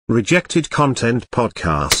Rejected Content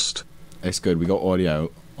Podcast. It's good. We got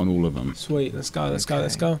audio on all of them. Sweet. Let's go. That's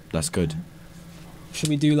good. Should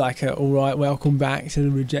we do like a alright, welcome back to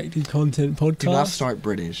the Rejected Content Podcast? Do not start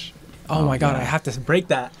British. Oh my god, I have to break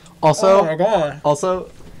that. Also, oh my god.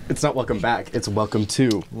 Also, it's not welcome back. It's welcome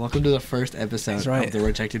to. Welcome to the first episode of the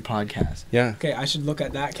Rejected Podcast. Yeah. Okay, I should look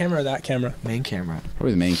at that camera or that camera? Main camera.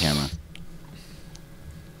 Probably the main camera.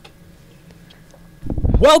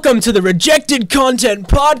 Welcome to the Rejected Content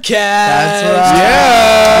Podcast. That's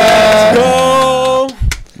right. Yeah. Let's go.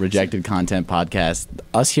 Rejected Content Podcast.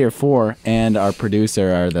 Us here four and our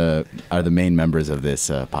producer are the main members of this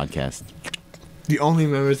podcast. The only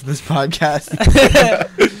members of this podcast.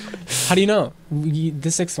 How do you know?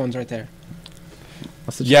 The sixth one's right there.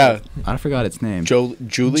 Yeah. I forgot its name.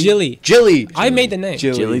 Jilly. I made the name.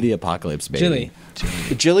 Jilly the Apocalypse Baby.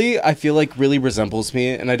 Jilly, I feel like really resembles me,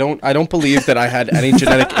 and I don't believe that I had any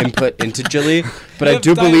genetic input into Jilly, but I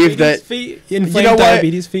do believe that you know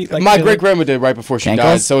diabetes feet. Like my great grandma did right before she Ankles?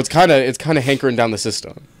 died, so it's kind of hankering down the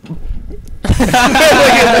system.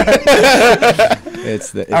 All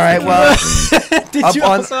right, well. Did you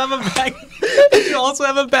also have a bag? Did you also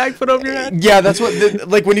have a bag put over your head? Yeah, that's what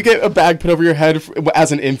like when you get a bag put over your head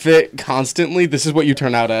as an infant constantly. This is what you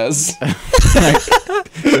turn out as.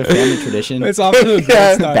 Family tradition. It's off to a Yeah.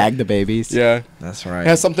 good start. Bag the babies. Yeah. That's right. It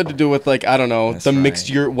has something to do with, like, I don't know, That's the mixed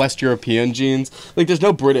right. West European genes. Like, there's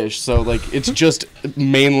no British, so, like, it's just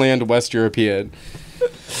mainland West European.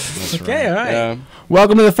 That's Okay, all right. Yeah.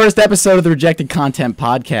 Welcome to the first episode of the Rejected Content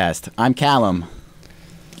Podcast. I'm Callum.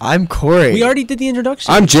 I'm Corey. We already did the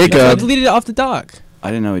introduction. I'm Jacob. I deleted it off the doc. I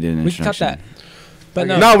didn't know we did an We can cut introduction. that. But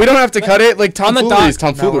Okay. no. No, we don't have to cut it. Like, On the tomfoolery is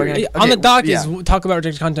doc- No, we're tomfoolery. gonna- On the Okay, doc yeah. is talk about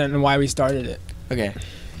rejected content and why we started it. Okay.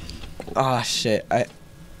 Oh, shit.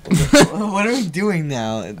 What are we doing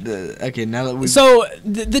now? Okay, now that we... So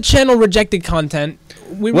the channel Rejected Content,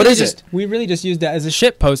 we What really is just it? we really just used it as a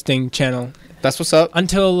shit posting channel That's what's up.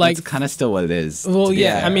 until like. That's kind of still what it is. Well,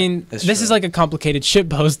 yeah, Yeah, I mean, that's this true. is like a complicated shit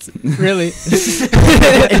post, really.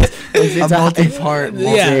 a multi-part,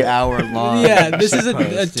 Yeah. multi-hour long. Yeah, this is a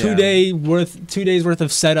post, 2 days worth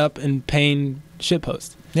of setup and paying shit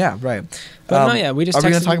post. Yeah, right. But no, yeah, we just Are we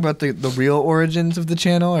gonna texted- talk about the real origins of the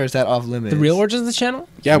channel, or is that off limits? The real origins of the channel?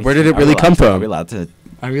 Yeah, where did it Are we really allowed come to- Are we from? allowed to?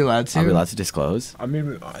 Are we allowed to? Are we allowed to disclose? I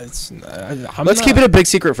mean, it's. Let's keep it a big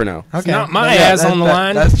secret for now. Okay. not my ass on the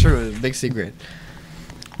line. That's true. Big secret.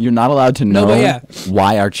 You're not allowed to No, know but yeah.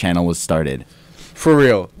 why our channel was started. For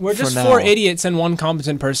real. We're just For four now. idiots and one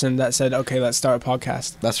competent person that said, "Okay, let's start a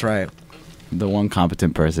podcast." That's right. The one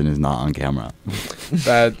competent person is not on camera.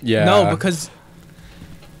 Yeah. No, because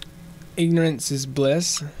ignorance is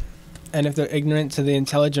bliss, and if they're ignorant to the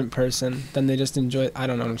intelligent person, then they just enjoy. I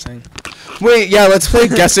don't know what I'm saying. Wait, yeah, let's play a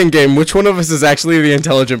guessing game. Which one of us is actually the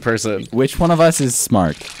intelligent person? Which one of us is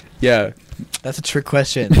smart? Yeah. That's a trick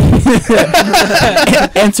question.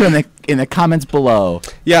 Answer in the comments below.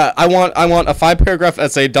 Yeah, I want a 5-paragraph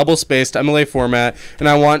essay, double-spaced, MLA format, and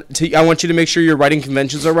I want you to make sure your writing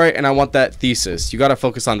conventions are right, and I want that thesis. You got to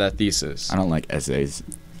focus on that thesis. I don't like essays.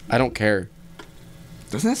 I don't care.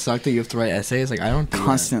 Doesn't it suck that you have to write essays? Like I don't do that.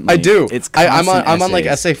 Constantly. I do. It's I'm constant on like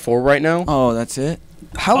essays. essay 4 right now. Oh, that's it?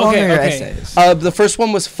 How long Okay, are your okay. essays? The first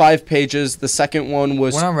one was 5 pages. The second one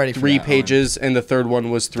was We're not ready for 3 that, pages, and the third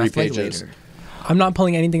one was 3 That's like pages. later. I'm not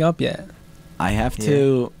pulling anything up yet. I have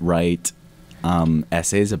to write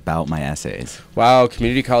essays about my essays. Wow,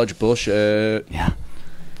 community college bullshit. Yeah.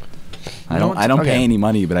 I know don't what's- pay okay. any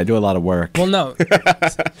money, but I do a lot of work. Well, no.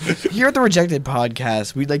 Here at the Rejected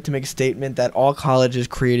Podcast, we'd like to make a statement that all college is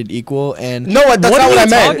created equal, and No, that's What not are what you I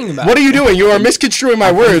meant. talking about? What are you doing? You are misconstruing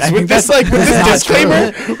my words. I With think this, that's- with this that's not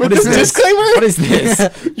disclaimer, true. with What this is this? disclaimer, What is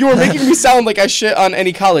this? you are making me sound like I shit on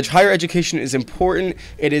any college. Higher education is important.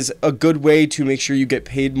 It is a good way to make sure you get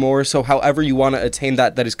paid more. So however you want to attain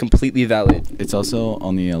that is completely valid. It's also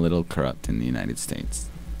only a little corrupt in the United States.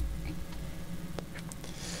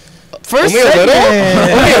 first Only a little? Only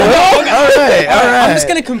a little? all right. I'm just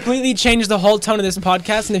gonna completely change the whole tone of this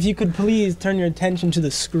podcast, and if you could please turn your attention to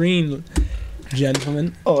the screen,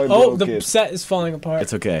 gentlemen. Oh, The set is falling apart.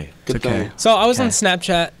 It's okay. It's okay. So I was on Okay.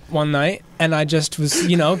 Snapchat one night, and I just was,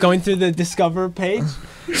 going through the Discover page,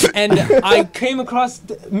 and I came across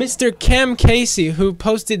Mr. Cam Casey, who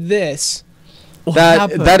posted this.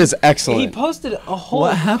 That is He excellent. posted a whole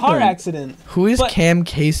What car happened? accident. Who is But- Cam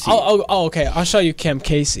Casey? Oh, okay. I'll show you Cam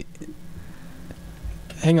Casey.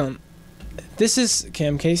 Hang on. This is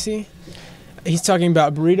Cam Casey. He's talking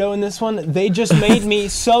about burrito in this one. They just made me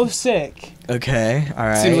so sick. Okay. All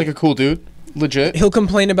right. Seems like a cool dude. Legit. He'll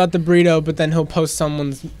complain about the burrito, but then he'll post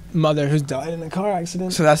someone's mother who's died in a car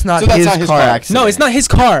accident. So that's not So that's his not his car car. accident. No, it's not his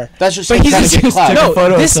car. That's just But him he's trying to get clout. no.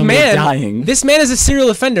 photo of This somebody man, dying. this man is a serial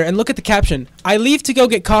offender. And look at the caption: "I leave to go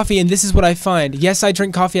get coffee, and this is what I find. Yes, I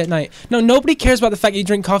drink coffee at night." No, nobody cares about the fact you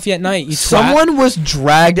drink coffee at night. You twat. Someone was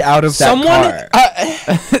dragged out of that Someone-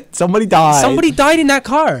 car. Somebody died. Somebody died in that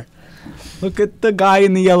car. Look at the guy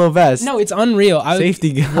in the yellow vest. No, it's unreal.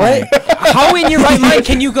 Safety guy. What? How in your right mind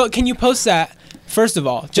can you go? Can you post that? First of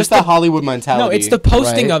all, Just the Hollywood mentality. no, it's the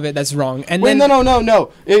posting right? of it that's wrong. And Wait, then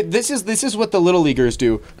no. This is what the little leaguers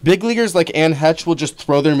do. Big leaguers like Ann Hetch will just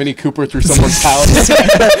throw their Mini Cooper through someone's house.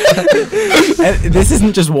 And this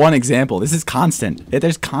isn't just one example. This is constant.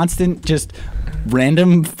 There's constant just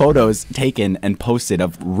random photos taken and posted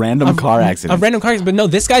of random car accidents. of random car accidents. But no,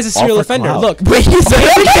 this guy's a serial for offender. clout. Look, Wait, he's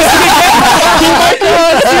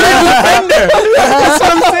that's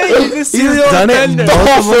what I'm saying. He's a serial done it offender.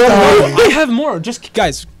 multiple times. I have more. Just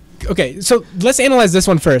guys. Okay, so let's analyze this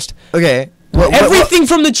one first. okay. Everything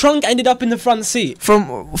from the trunk ended up in the front seat.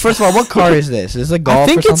 From first of all, what car is this? Is this a Golf?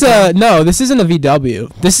 I think or it's something? no. This isn't a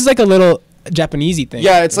VW. This is like a little Japanesey thing.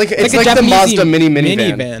 Yeah, it's like the Japanesey Mazda minivan.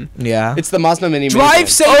 minivan. Yeah. It's the Mazda minivan. Drive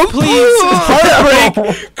safe, please.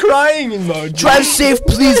 Heartbreak. Crying emoji. Drive safe,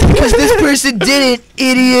 please, because this person did it,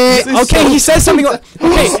 idiot. Okay, he says something like,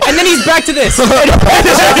 okay, and then he's back to this.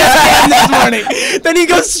 This morning. Then he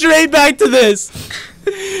goes straight back to this.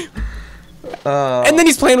 And then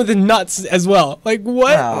he's playing with his nuts as well. Like,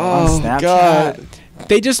 what? Wow. Oh, Snapchat. God.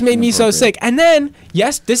 They just made me so sick. And then,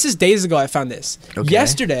 yes, this is days ago I found this. Okay.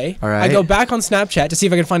 Yesterday, All right. I go back on Snapchat to see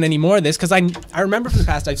if I can find any more of this, because I remember from the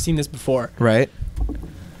past I've seen this before. Right.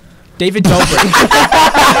 David Dobrik.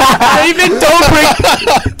 David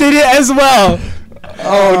Dobrik did it as well.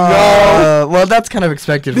 Oh, no. Well, that's kind of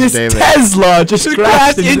expected from This David. Tesla just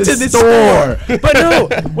crashed into the store. But no,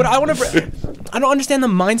 what I want to, I don't understand the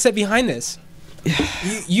mindset behind this.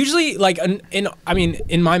 Usually, like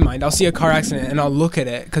in my mind, I'll see a car accident and I'll look at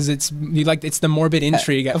it because it's the morbid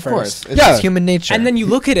intrigue at Of first. course. It's Yeah. just human nature. And then you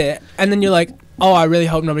look at it and then you're like, oh, I really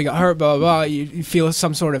hope nobody got hurt. Blah blah blah. You feel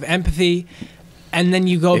some sort of empathy, and then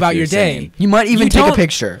you go If about you're your day. sane. you might even You take a don't-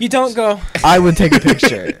 picture. You don't go. I would take a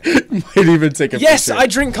picture. Might even take a Yes, picture. I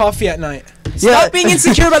drink coffee at night. Yeah, Stop being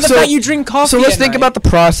insecure about the so- fact you drink coffee. So let's at think night. about the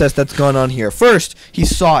process that's gone on here. First, he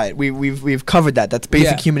saw it. We've covered that. That's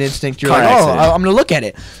basic Yeah. human instinct. You're Car like, oh, accident. I'm gonna look at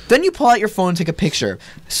it. Then you pull out your phone and take a picture.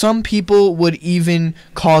 Some people would even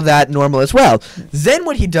call that normal as well. Then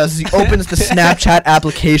what he does is he opens the Snapchat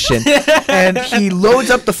application and he loads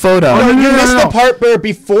up the photo. No, you missed the part where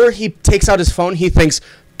before he takes out his phone, he thinks,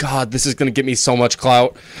 God, this is going to get me so much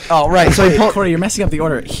clout. Oh, right. So he Corey, you're messing up the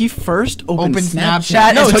order. He first opened opened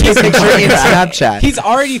Snapchat. Snapchat and took a picture in Snapchat. He's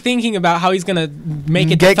already thinking about how he's gonna make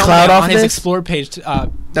it Get the clout thumbnail off on his this? explore page.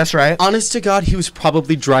 That's right. Honest to God, he was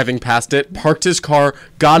probably driving past it, parked his car,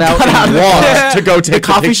 got out and walked to go take The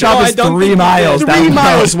coffee picture. shop No, I is don't 3 think he miles did. down 3 the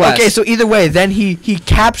miles road. west. Okay, so either way, then he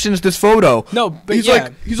captions this photo. No, but he's yeah.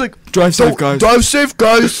 like, Drive safe, guys. Drive safe,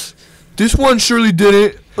 guys. This one surely did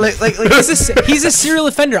it. Like He's a serial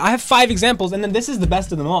offender. I have 5 examples, and then this is the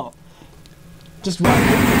best of them all. Just run.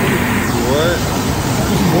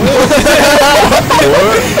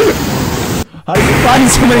 How did you find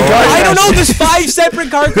so many cars? I don't know. There's 5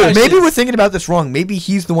 separate car crashes. maybe we're thinking about this wrong. Maybe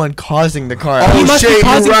he's the one causing the car. Oh, He must shit, be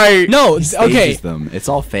causing. you're right. No, He okay. stages them. It's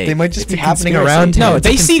all fake. They might just It's be a happening conspiracy. around No, him. It's a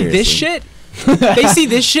they see this conspiracy. shit. They see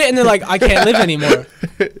this shit, and they're like, I can't live anymore.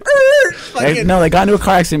 No, they got into a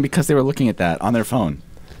car accident because they were looking at that on their phone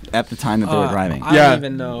at the time that they were driving. I Yeah. don't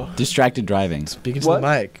even know. Distracted driving. Speaking to the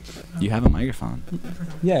mic. You have a microphone.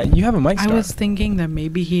 Yeah, you have a mic I star. was thinking that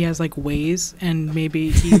maybe he has like Waze and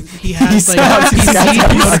maybe he has like scouts- he he scouts sees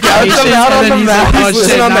them notifications out on and the then he's map. like, oh He's shit,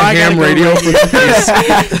 listening on the now I gotta ham go radio right. for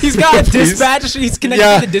the He's got a dispatch. He's connected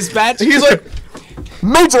Yeah. to the dispatch. He's like,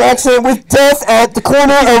 Major accident with death at the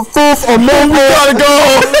corner of 5th and Main. We gotta go.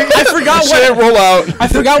 I forgot shit, what. roll out. I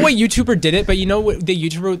forgot what YouTuber did it, but you know what the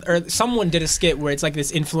YouTuber or someone did a skit where it's like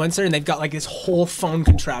this influencer and they've got like this whole phone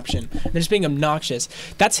contraption. They're just being obnoxious.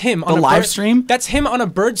 That's him on The a live bird- stream? That's him on a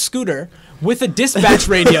bird scooter with a dispatch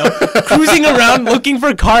radio, cruising around looking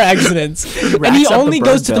for car accidents. And he racks up the only bird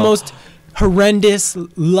goes to the bill. most horrendous,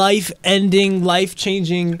 life-ending,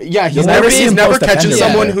 life-changing. Yeah, he's You'll never, never see he's him never post a catching pendulum.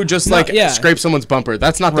 someone Yeah. who just No, like yeah. scrapes someone's bumper.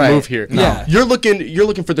 That's not the Right. move here. No. Yeah. You're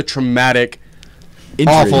looking for the traumatic,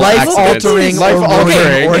 Injury. awful Life-altering accidents.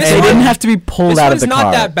 Life-altering. Or This they one- didn't have to be pulled This out of one's the not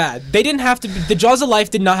car. that bad. They didn't have to be. The jaws of life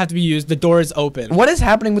did not have to be used. The door is open. What is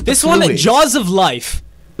happening with This the one, the fluids? jaws of life.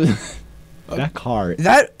 That car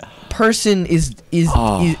That person is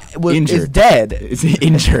injured. dead. is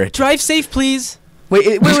injured. Drive safe, please.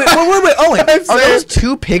 Wait, Owen. Are those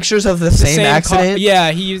two pictures of the same accident?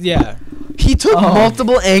 Yeah, he used. Yeah. He took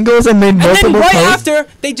multiple angles and made And multiple then right posts? after,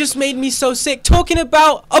 they just made me so sick talking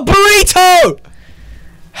about a burrito.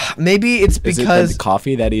 Maybe it's Is it because the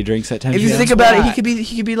coffee that he drinks at 10 if you p.m.? think about it, Why?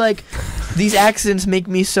 he could be like, these accidents make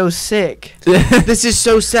me so sick. This is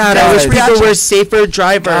so sad. Guys. I wish people were safer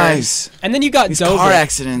drivers. And then you got these car Dobrik.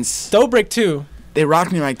 accidents, Dobrik too. they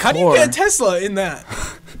rock me my core. How do you get a Tesla in that?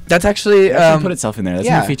 That's actually It actually put itself in there. That's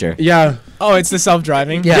a yeah. new feature. Yeah. Oh, it's the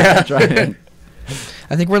self-driving. yeah. Right.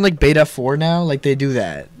 I think we're in like beta 4 now. Like they do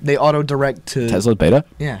that. They auto direct to Tesla beta?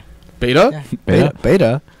 Yeah. Beta? Yeah. Beta?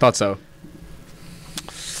 Beta. Thought so.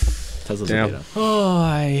 Tesla's Damn. a beta.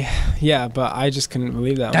 Oh, yeah, but I just couldn't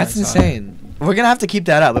believe that. when That's I saw it. insane. We're gonna have to keep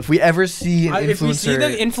that up. If we ever see an If we see the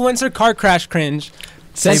influencer, influencer car crash cringe,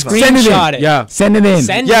 Save us. screenshot it. Yeah. Send it in.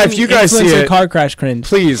 Send Yeah, in if you guys see influencer it- car crash cringe.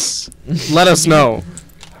 Please let us know.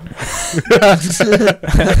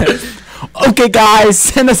 Okay, guys,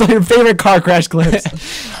 send us all your favorite car crash clips.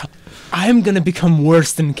 I'm gonna become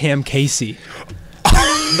worse than Cam Casey.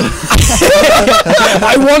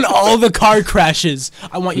 I want all the car crashes.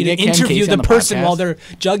 I want you Can we to get Cam interview Casey the on the person podcast? while their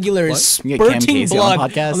jugular is Can we get Cam spurting Casey on the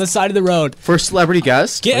blood podcast? on the side of the road. First celebrity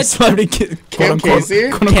guest. Get Celebrity Cam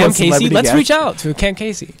Casey? Cam Casey. Let's reach out to Cam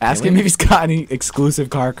Casey. Ask him if he's got any exclusive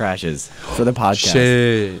car crashes for the podcast.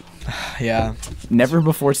 Shit. yeah, Never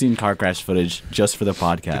before seen car crash footage just for the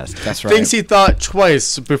podcast. that's right. Things he thought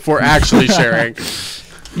twice before actually sharing.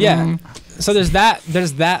 Yeah. So there's that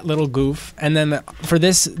little goof, and then for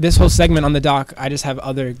this whole segment on the doc, I just have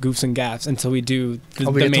other goofs and gaffs until we do the,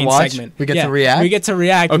 Oh, we the get to main watch? segment. We get to Yeah, react? We get to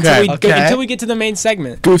react Okay. until we get to the main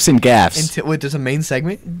segment. Goofs and gaffs. Wait, there's a main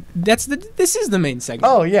segment. This is the main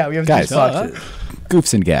segment. Oh yeah, we have Guys. two boxes.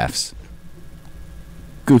 Goofs and gaffs.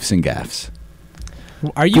 Goofs and gaffs.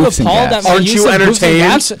 Are you Goofs and appalled gaffs. at my Aren't use you of goofs and entertained?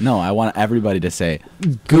 gaffs? No, I want everybody to say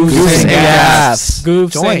Goofs and gaffs.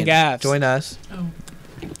 Goofs Join. and gaffs. Join us.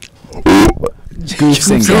 goofs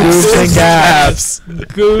and Goofs and gaffs. gaffs.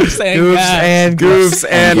 Goofs and Goofs gaffs. and Goofs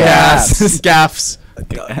and gaffs. gaffs.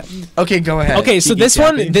 Okay, go ahead. Okay, so Kiki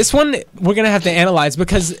Chappie. this one we're gonna have to analyze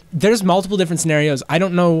because there's multiple different scenarios. I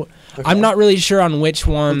don't know. I'm not really sure on which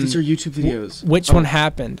one. These are YouTube videos. Which one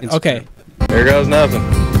happened? Instagram. Okay. There goes nothing.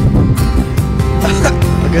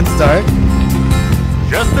 A good start.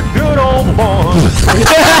 Just a good old boy.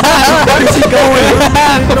 Where's he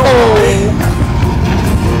going?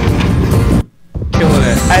 Killing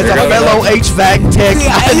it. As a fellow HVAC tech.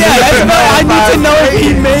 I need to know if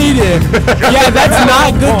he made it. Yeah, that's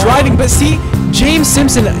not good driving. But see, James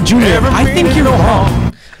Simpson Jr. I think you're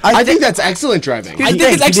wrong. I think that's excellent driving. I think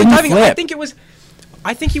think? it's He excellent didn't driving. flip.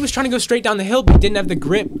 I think he was trying to go straight down the hill, but he didn't have the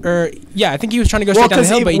grip. Or yeah, I think he was trying to go Well, straight down the because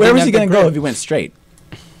hill, but he where didn't was have he the going to go grip. if he went straight?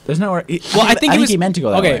 There's nowhere. Well, I think he meant to go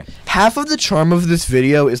that okay. way. Half of the charm of this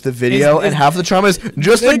video is the video, Is- and half the charm is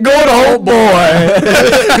just a good old boy.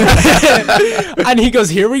 And he goes,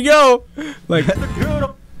 "Here we go." Like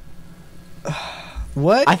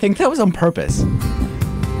What? I think that was on purpose.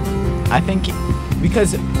 I think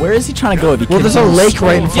because where is he trying to go? If he Well, can't there's a go lake straight?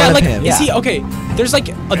 right in front yeah, like of him. is he okay? There's like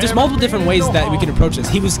there's multiple different ways that we could approach this.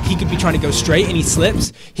 He could be trying to go straight and he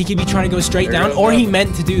slips. He could be trying to go straight down, or he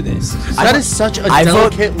meant to do this. That is such a I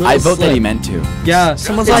vote. delicate little I vote slip. that he meant to. Yeah.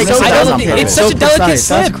 Someone's It's like, so I don't delicate. think- it's so such a delicate precise.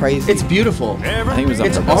 That's slip. crazy. It's beautiful. I think it was on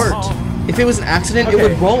It's purpose. art. If it was an accident, it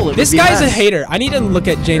would roll. It This would be guy's a nice. hater. I need to look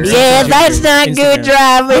at James. Yeah, Simpson that's Jr.'s not good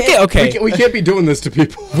Instagram. driving. Okay. We can't be doing this to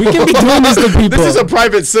people. We can be doing this to people. This is a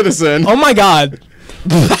private citizen. Oh my god.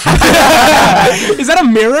 Is that a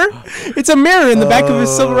mirror? It's a mirror in the back of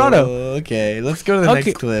his Silverado. Okay, let's go to the Okay.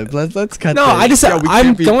 next clip. Let's cut. No, this.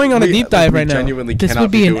 I'm going on a deep dive right now. Genuinely This cannot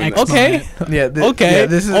would be an doing excellent- this. Okay. Yeah. Okay. Yeah,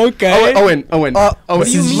 this is. Okay. Owen. What do you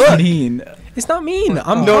This is mean? mean. It's not mean.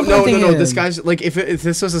 I'm No. complimenting him. This guy's like, if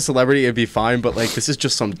this was a celebrity, it'd be fine. But like, this is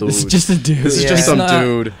just some dude. This is just a dude. This is Yeah. just some It's not-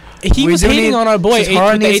 dude. He We was do hating need- on our boy.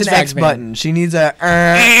 Tara with the needs an HVAC X van. button. She needs a.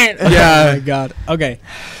 Yeah. Oh my god. Okay.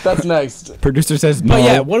 That's next. Producer says no. But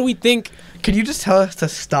yeah, what do we think? Can you just tell us to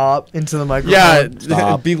stop into the microphone? Yeah.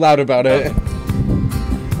 Stop. Be loud about it.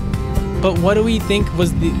 But what do we think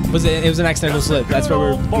was it? It was an accidental slip. That's what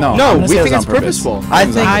we're. No, No, I'm gonna we say it think was it's on purpose. purposeful. I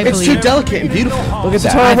think I It's too believe- delicate and beautiful. Look at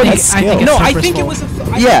that. Tara, what do you- I think No, it's I think it purposeful.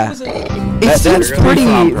 was. I Yeah. think it was It That- seems that's pretty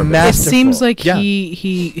on purpose. It masterful. seems like Yeah.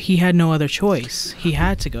 he had no other choice. He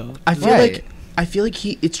had to go. I feel Right.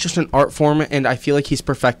 like it's just an art form, and I feel like he's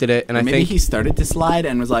perfected it. And I Maybe think he started to slide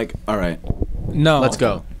and was like, "All right, no. let's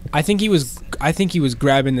go. I think he was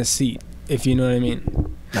grabbing the seat. If you know what I mean.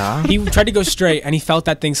 Nah. He tried to go straight and he felt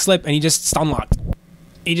that thing slip and he just unlocked.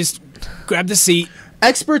 He just grabbed the seat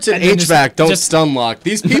Experts in And then HVAC don't just- stun lock.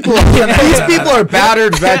 These people are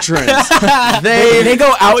battered veterans. They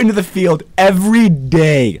go out into the field every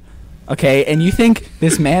day. Okay, and you think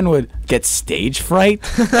this man would get stage fright?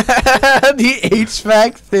 The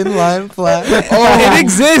HVAC thin line flag. It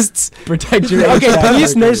exists. Protect your Okay, HVAC police,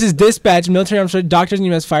 workers. nurses, dispatch, military, I'm sure, doctors, and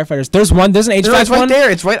U.S. firefighters. There's an HVAC No, it's right one.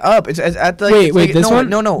 there. It's right up. It's at the. Wait, it's wait, this no, one?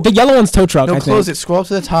 No. The yellow one's tow truck. No, I close think. it. Scroll up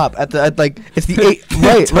to the top. At like it's the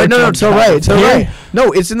right. No, it's all right. It's all Here? right.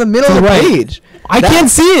 No, it's in the middle To of the the right. page. I can't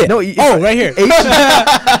see it. No, right here.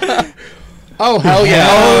 Oh hell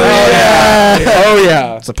yeah! Oh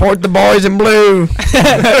yeah! Support the boys in blue.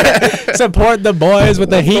 Support the boys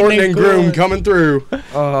with the heat Thornton and Groom coming through. There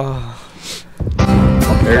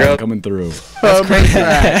you go. Coming through. That's crazy.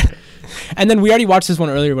 And then we already watched this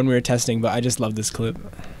one earlier when we were testing, but I just love this clip.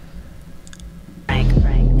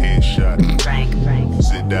 Headshot.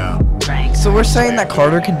 Sit down. So we're saying that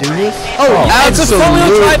Carter can do this? It's a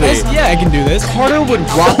four-wheel drive. absolutely. Yeah, I can do this. Carter would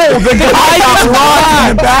rock. The guy just lost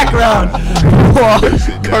in the background.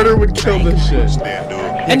 Carter would kill this shit. Stand up.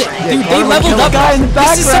 And dude, they leveled up.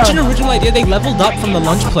 This is such an original idea. They leveled up from the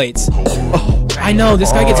lunch plates. I know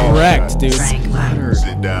this guy gets wrecked, dude.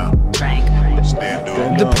 Sit down. Stand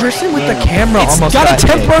up. The person with the camera It's almost got a got hit.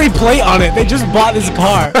 temporary plate on it. They just bought this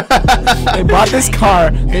car. They bought this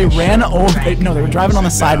car. They ran over. They were driving on the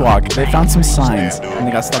sidewalk. They found some signs and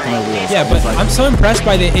they got stuck on their wheels. Yeah, but I'm so impressed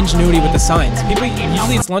by the ingenuity with the signs. People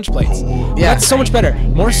usually it's lunch plates. Yeah, that's so much better.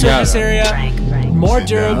 More surface area, more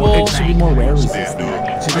durable. It should be more wear resistant.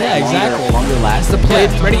 Yeah, exactly. Longer last. The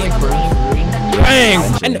Yeah, ready. Bang!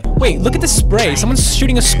 And wait, look at the spray. Someone's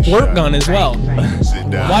shooting a squirt gun as well. Sit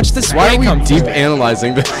down. Watch the Why spray are we come deep through.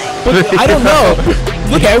 analyzing this? I don't know.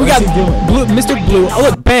 Look at we got What's he doing? blue, Mr. Blue. Oh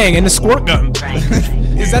look, bang, and the squirt gun.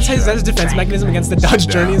 Is that his defense mechanism against the Dodge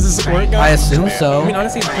Journey? Is a squirt gun? I assume so. I mean,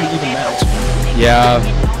 honestly, it's a pretty even match. Yeah.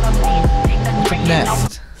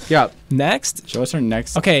 Next. Yeah. Next, Show us our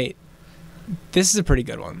next. okay, this is a pretty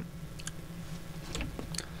good one.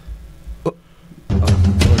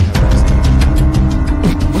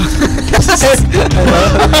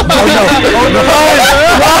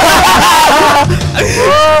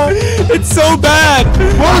 It's so bad.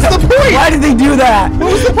 What was the point? Why did they do that?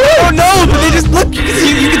 What was the point? Oh no! But they just look. You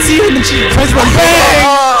can see him and she press one. Bang!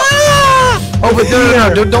 Oh, but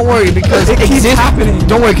no, don't worry because it keeps exists. happening.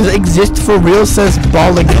 Don't worry because exist for real says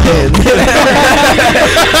balling pin.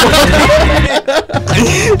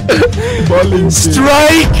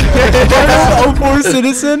 Strike! 04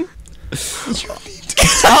 citizen.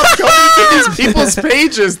 Stop going to these people's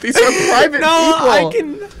pages. These are private people. I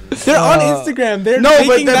can. They're on Instagram. They're No, but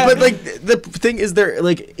making that. but like the thing is, they're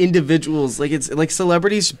like individuals. Like it's like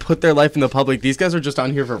celebrities put their life in the public. These guys are just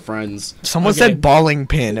on here for friends. Someone Okay. said balling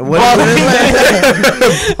pin. What is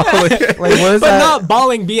that? Like, what is but that? not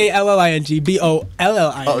balling. BALLING.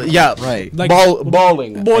 BOLLING. Yeah, Right. Like balling.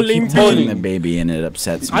 bowling Bowling the team. baby and it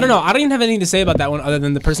upsets me. I don't know. I don't even have anything to say about that one other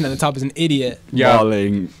than the person at the top is an idiot. Yeah.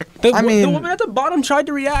 Bowling. The, I the mean- woman at the bottom tried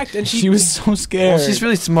to react and She was so scared. Well, she's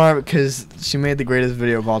really smart because she made the greatest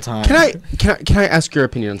video of all time. Can I ask your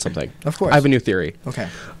opinion on something? Of course. I have a new theory. Okay.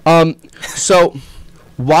 So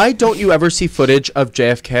why don't you ever see footage of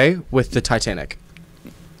JFK with the Titanic?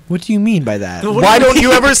 What do you mean by that? Why don't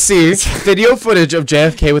you ever see video footage of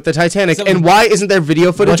JFK with the Titanic? So- And why isn't there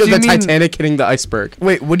video footage What of do the you mean- Titanic hitting the iceberg?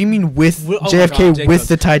 Wait, what do you mean with Oh my JFK God, Jacob. with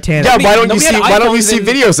the Titanic? Yeah, why don't you nobody see had why don't you iPhones see in-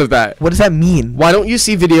 videos of that? What does that mean? Why don't you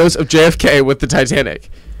see videos of JFK with the Titanic?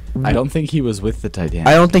 I don't think he was with the Titanic.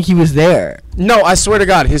 I don't think he was there. No, I swear to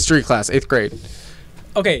God, history class, 8th grade.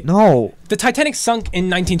 Okay. No. The Titanic sunk in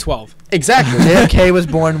 1912. Exactly. JFK was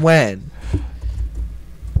born when?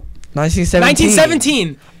 1917.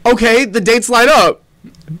 1917. Okay, the dates line up.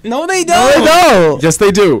 No, they don't. No. Yes,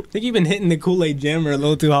 they do. I think you've been hitting the Kool-Aid jammer a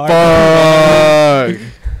little too hard. Fuck.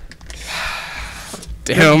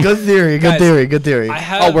 Damn. Good theory. Good Guys, theory. Good theory.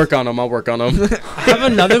 I'll work on them. I have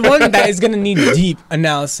another one that is gonna need deep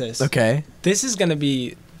analysis. Okay. This is gonna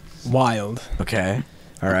be wild. Okay.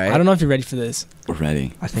 All right. I don't know if you're ready for this. We're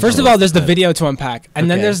ready. I think First so. of all, there's the video to unpack, and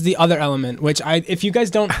then Okay. there's the other element, which if you guys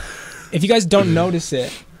don't notice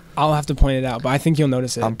it, I'll have to point it out. But I think you'll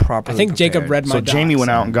notice it. I'm properly I think Jacob prepared. read my. So Jamie docs.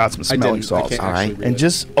 went out and got some I smelling didn't. I salts. can't All actually right, read and it.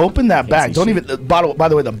 just open that bag. see Don't shit. even the bottle. By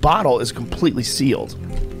the way, the bottle is completely sealed.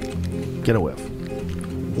 Get a whiff.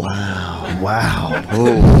 Wow.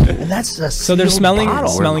 And that's a So they're sealed smelling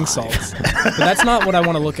bottle. salts, but that's not what I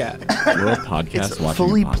want to look at. We're a podcast It's watching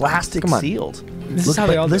fully a podcast. plastic Come on. sealed. This is how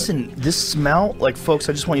they all do it. Listen, this smell, like folks,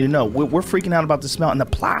 I just want you to know, we're freaking out about the smell, and the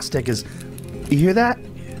plastic is. You hear that?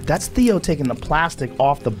 That's Theo taking the plastic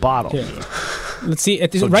off the bottle. Here. Let's see. So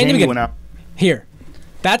Right in the Jamie beginning. went out. Here.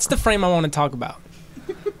 That's the frame I want to talk about.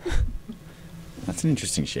 That's an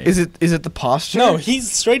interesting shape. Is it the posture? No,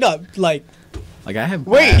 he's straight up like. Like I have.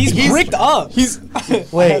 Wait, bad, He's bricked up. He's I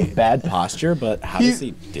have bad posture, but how does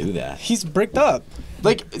he do that? He's bricked up.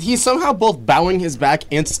 like he's somehow both bowing his back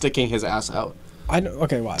and sticking his ass out. I know.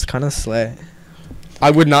 Okay, watch. It's kind of slay. I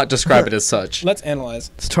would not describe it as such. Let's analyze.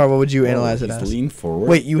 Tar, what would you analyze it He's as? lean forward.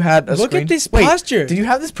 Wait, you had a Look at screen- this Wait, posture. Did you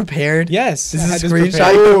have this prepared? Yes. This I is a had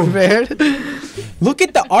screenshot prepared. you prepared? Look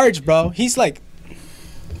at the arch, bro. He's like.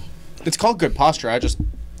 It's called good posture. it's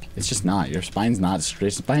just not. Your spine's not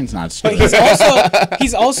straight. Spine's not But straight.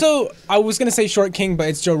 he's also. I was gonna say short king, but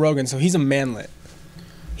it's Joe Rogan, so he's a manlet.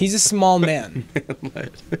 He's a small man.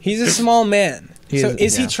 He's a small man. So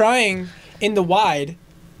is he trying in the wide?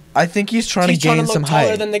 I think he's trying He's to gain trying to some look taller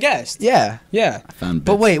height. than the guest. Yeah. Yeah. I found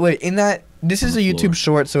But bits. wait, in that this is a On the YouTube floor.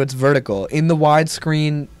 short, so it's vertical. In the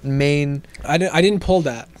widescreen main. I didn't pull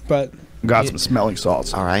that, but Got some smelling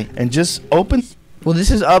salts. All right. And just open. Well,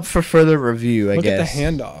 this is up for further review, I look guess. at the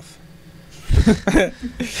handoff.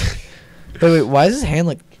 Wait, why is his hand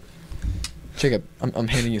like? Jacob, I'm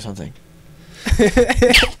handing you something.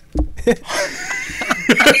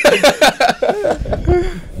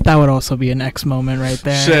 That would also be an X moment right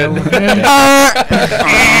there. Shit.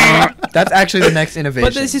 That's actually the next innovation.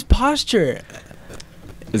 But this is posture.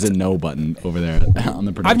 There's a no button over there on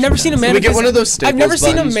the production. I've never seen a desk. man. we with get this- one of those staples I've never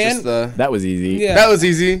seen a buttons, man. just the- That was easy. Yeah. That was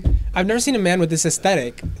easy. I've never seen a man with this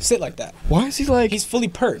aesthetic sit like that. Why is he like? He's fully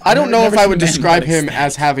perked. I don't know if never I seen would a man describe with him aesthetic.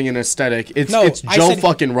 as having an aesthetic. It's No, it's I Joe said-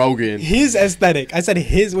 fucking Rogan. His aesthetic. I said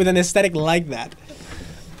his with an aesthetic like that.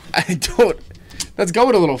 I don't. That's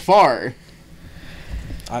going a little far.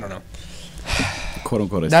 I don't know. Quote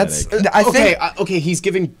unquote That's. aesthetic. I Okay, think. okay. He's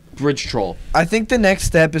giving bridge troll. I think the next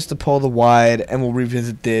step is to pull the wide, and we'll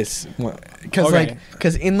revisit this. Because Okay.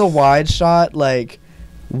 because in the wide shot, like,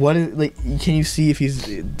 what is like? Can you see if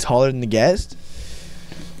he's taller than the guest?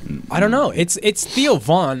 I don't know. It's Theo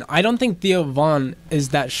Vaughn. I don't think Theo Vaughn is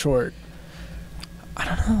that short. I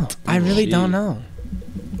don't know. I really don't know.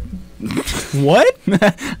 What?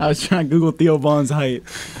 I was trying to Google Theo Vaughn's height.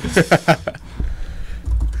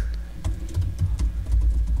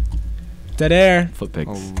 Dead air. Foot pics.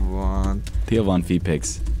 Oh, Theo Vaughn feet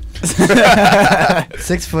pics.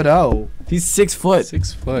 6'0". He's 6 foot.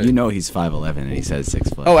 6 foot. You know he's 5'11", and he says 6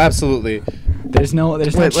 foot. Oh, absolutely. There's no Wait,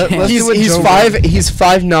 chance. let's do He's what he's Joe five. He's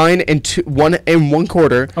 5'9" and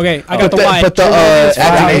 1.25. Okay, I But got the wide. but the It acting rounds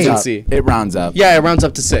up. agency. It rounds up. Yeah, it rounds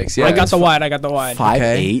up to 6. Yeah. I got the wide. I got the wide.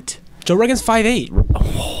 5'8". Joe Rogan's 5'8".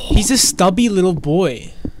 He's a stubby little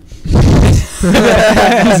boy. He's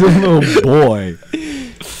a little boy.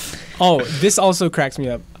 Oh, this also cracks me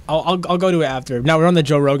up. I'll go to it after. Now we're on the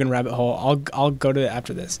Joe Rogan rabbit hole. I'll go to it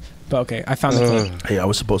after this. But okay, I found the clip. Hey, I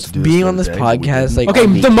was supposed to do Being this on the this other day, but we podcast, didn't. like- Okay,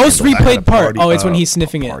 I the most I had a replayed part. party, Oh, it's when he's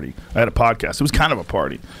sniffing it. party. I had a podcast. It was kind of a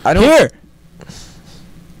party. I don't. Here.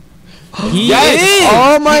 He Yes! is.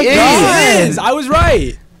 Oh my He God. is. I was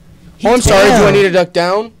right. Oh, I'm sorry. Do I need to duck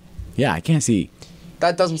down? Yeah, I can't see.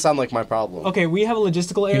 That doesn't sound like my problem. Okay, we have a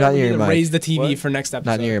logistical error. not We near need your to mic. raise the TV What? for next episode.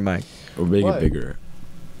 Not near your mic. Or make What? it bigger.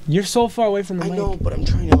 You're so far away from the I mic. know, but I'm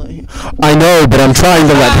trying to let him. I know, but I'm trying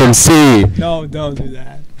to let him see. No, don't do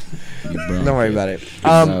that. You broke Don't worry it. about it.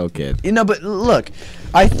 Oh, kid. You know, but look,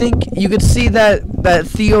 I think you could see that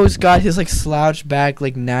Theo's got his like slouched back,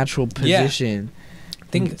 like natural Yeah. position. I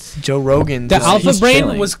think Joe Rogan. the just- alpha he's brain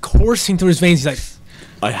chilling. was coursing through his veins. He's like,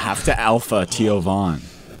 I have to alpha Theo Vaughn.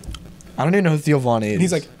 I don't even know who Theo Vaughn is. and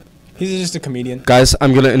he's like, he's just a comedian. Guys,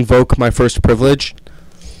 I'm gonna invoke my first privilege.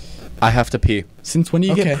 I have to pee. Since when do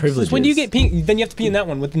you Okay. get privileges? When do you get pee? Then you have to pee in that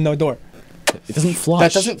one with no door. It doesn't flush.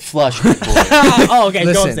 That doesn't flush. Boy. Oh, okay. Go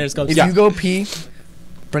Listen, upstairs. Go if upstairs. you go pee,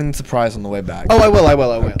 bring the surprise on the way back. Oh, I will.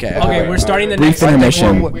 Okay. Okay, we're starting the Brief next.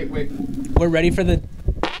 intermission. Wait. We're ready for the.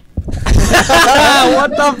 What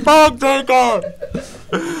the fuck, Jacob?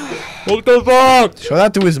 What the fuck? Show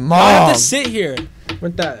that to his I mom. have to sit here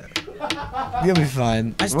with that. You'll be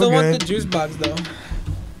fine. I still want the juice box though.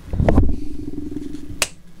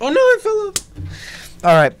 Oh no, I fell off.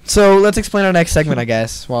 All right, so let's explain our next segment, I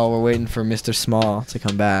guess, while we're waiting for Mr. Small to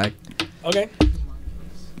come back. Okay.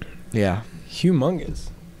 Yeah. Humongous.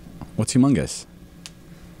 What's humongous?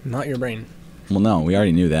 Not your brain. Well, no, we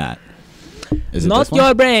already knew that. Is it Not this one?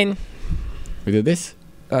 your brain. We did this?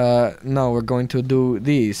 No, we're going to do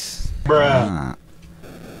these. Ah.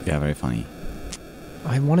 Yeah, very funny.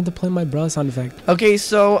 I wanted to play my bra sound effect. Okay,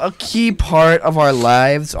 so a key part of our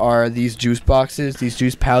lives are these juice boxes, these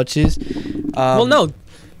juice pouches. Well, no.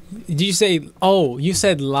 Did you say? Oh, you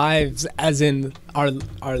said lives as in our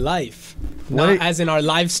life, What not are- as in our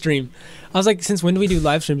live stream. I was like, since when do we do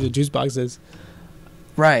live streams with juice boxes?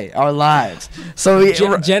 Right, our lives. So we,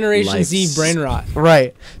 Generation Z Lives. brain rot.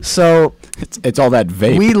 right. So It's all that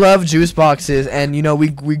vape. we love juice boxes, and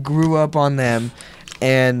we grew up on them,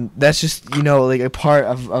 and that's just like a part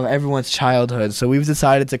of everyone's childhood. So we've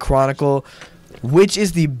decided to chronicle which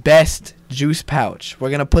is the best juice pouch. We're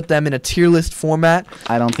gonna put them in a tier list format.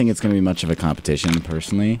 I don't think it's going to be much of a competition,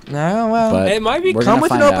 personally. No, well, But It might be. we're come gonna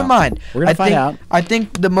with an find open out. mind. We're gonna I find think, out. I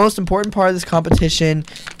think the most important part of this competition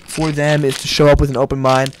for them is to show up with an open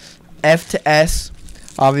mind. F to S,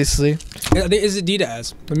 obviously. Is it D to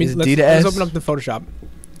S? Is it let's, D to let's S? open up the Photoshop.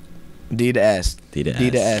 D to S. D to D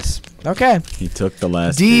to S. S. Okay. He took the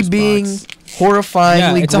last D juice being box. horrifyingly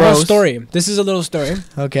Yeah, it's gross. a whole story. This is a little story.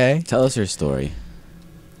 Okay. Tell us your story.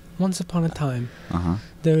 Once upon a time, Uh-huh.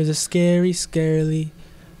 there was a scarily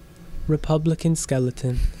Republican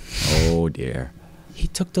skeleton. Oh, dear. He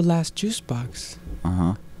took the last juice box.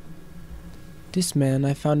 Uh-huh. This man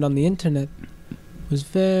I found on the internet was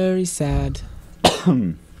very sad.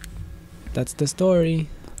 That's the story.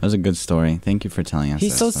 That was a good story. Thank you for telling us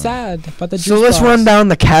He's that so story. sad about the juice So let's box. run down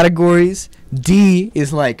the categories. D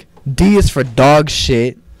is for dog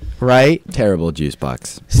shit, right? Terrible juice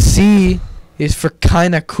box. C is for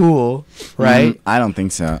kinda cool, right? I don't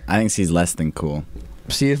think so. I think C's less than cool.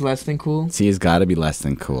 C is less than cool. C has got to be less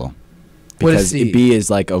than cool. What Because is C? B is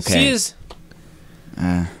like, okay.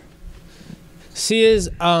 C is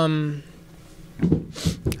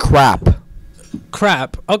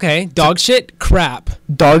Crap. Okay, dog shit, crap.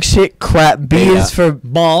 Dog shit, crap. B Beta. is for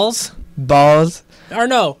Balls. balls. Or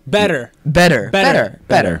no, better. Better.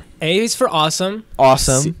 Better. A is for awesome.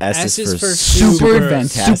 Awesome. S is for super super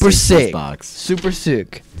fantastic super juice sick. box. Super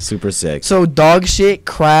sick. Super sick. So dog shit,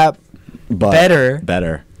 crap, But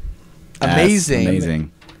better. S, Amazing.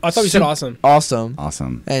 amazing. I thought we said awesome. Awesome,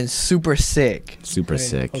 Awesome. and super sick. Super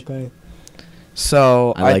sick. Okay.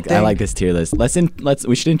 So I like think, this tier list.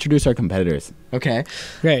 We should introduce our competitors. Okay.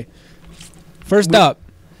 Okay. First up,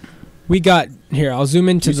 we got here. I'll zoom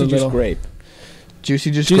into the little grape.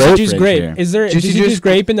 Juicy juice juicy grape. juice Fridge grape. here. Is there Juicy juicy juice juice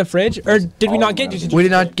grape in the fridge, or did we not get juicy juice? We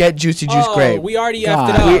did not get juicy juice Oh, grape. we already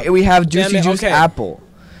God. effed it up. We have Damn juicy it, juice okay. apple.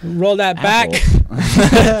 Roll that back.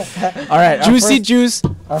 All right. Juicy juice.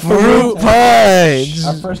 Fruit punch.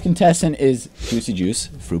 Our first contestant is Juicy Juice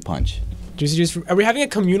Fruit Punch. Juicy juice. Are we having a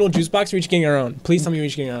communal juice box? Or are we each getting our own? Please tell me we're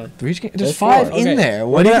each getting our own. There's There's 5 4. in Okay. there.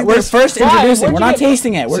 We're first five? introducing. Where'd We're you not get-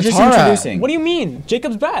 tasting it. We're just Satara. introducing. What do you mean?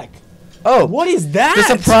 Jacob's back. Oh, What is that? it's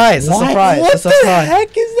a surprise. It's a surprise. What It's a the surprise. heck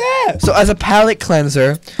is that? So as a palate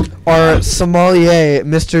cleanser, our sommelier,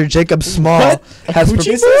 Mr. Jacob Small, has This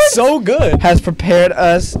is so good. has prepared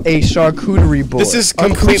us a charcuterie board. This is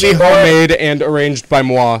completely homemade and arranged by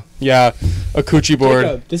moi. Yeah, a coochie board.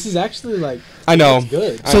 Jacob, this is actually like I know.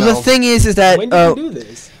 good. I so the know. thing is that When did you do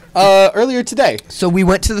this? Earlier today. so we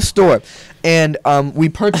went to the store and we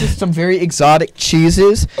purchased some very exotic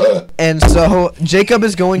cheeses, and so Jacob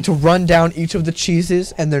is going to run down each of the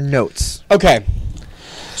cheeses and their notes. Okay.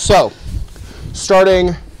 So,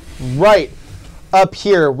 starting right up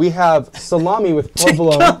here, we have salami with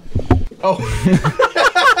provolone. Oh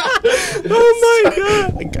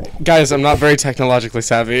my god. Guys, I'm not very technologically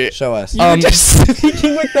savvy. Show us.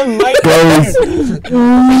 Speaking with the mic.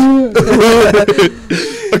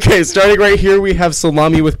 Okay, starting right here, we have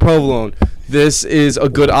salami with provolone. This is a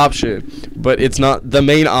good option, but it's not the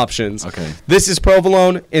main options. Okay. This is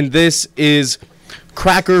provolone, and this is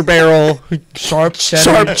Cracker Barrel Sharp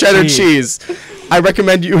cheddar cheese. I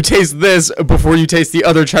recommend you taste this before you taste the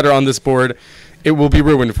other cheddar on this board. It will be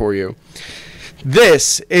ruined for you.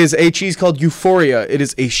 This is a cheese called Euphoria. It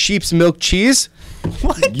is a sheep's milk cheese.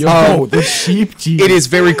 Yo, the sheep cheese. It is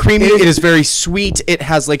very creamy. It is very sweet. It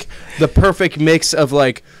has like the perfect mix of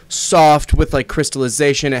like soft with like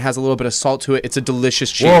crystallization. It has a little bit of salt to it. It's a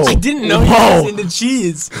delicious cheese. Whoa. I didn't know you was into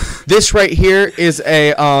cheese. This right here is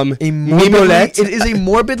a It is a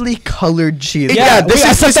morbidly colored cheese. Yeah, this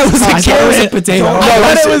is that was I a thought it was a carrot. potato. No,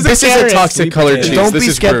 thought it was a this is a carrot. toxic colored cheese. Don't This be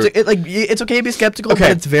is rude. skeptical. It's okay to be skeptical, Okay,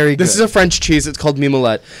 but it's very good. This is a French cheese. It's called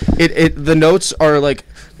mimolette. The notes are like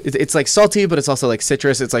it's like salty, but it's also like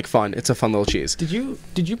citrus. It's like fun. It's a fun little cheese. Did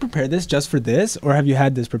you prepare this just for this, or have you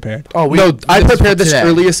had this prepared? No, I prepared this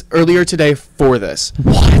today. earlier today for this.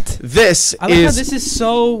 What? This I like is how this is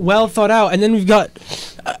so well thought out, and then we've got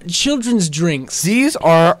children's drinks. These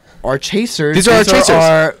are our chasers. These are our chasers.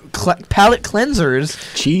 our palate cleansers.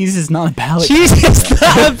 Cheese is not a palate. Cheese is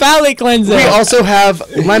not a palate cleanser. We also have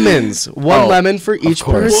lemons. One Oh, lemon for each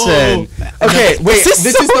course. person. Okay, wait. This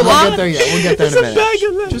is the We'll one. get there yet. We'll get there in a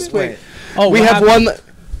minute. Just wait. Oh, We what have happened? one.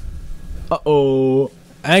 Uh-oh.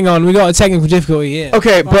 Hang on, we got a technical difficulty here.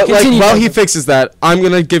 Okay, but like continue, while he Michael. fixes that, I'm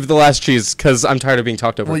gonna give the last cheese because I'm tired of being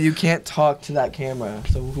talked over. Well, you can't talk to that camera.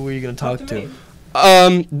 So who are you gonna talk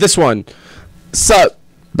to? This one. Sup,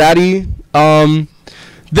 baddie.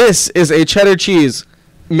 This is a cheddar cheese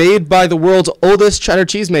made by the world's oldest cheddar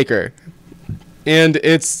cheese maker, and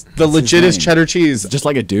it's the What's his legitest name? cheddar cheese. Just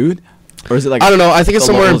like a dude, or is it like I don't know. I think it's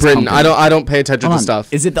the somewhere in oldest Britain. company? I don't pay attention Hold to on.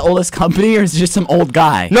 stuff. Is it the oldest company, or is it just some old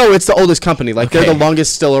guy? No, it's the oldest company. Like they're Okay. the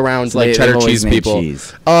longest still around, So like they've cheddar always cheese made people.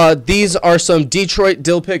 cheese. These are some Detroit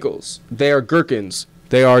dill pickles. They are gherkins.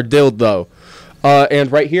 They are dilled though. And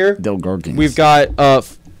right here, Dill gherkins. we've got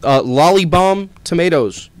lollybomb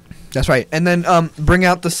tomatoes. That's right. And then bring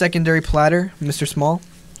out the secondary platter, Mr. Small.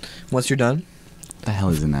 Once you're done. What the hell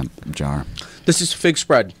is in that jar? This is fig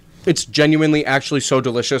spread. It's genuinely actually so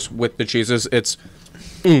delicious with the cheeses. It's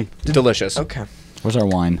delicious. Okay. Where's our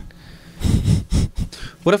wine?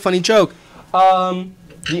 What a funny joke.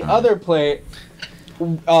 The other plate,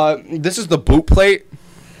 this is the boot plate.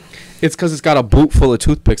 It's because it's got a boot full of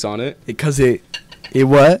toothpicks on it. Because it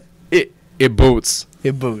what? It boots.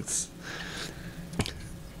 It boots.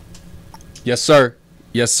 Yes, sir.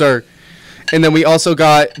 Yes, sir. And then we also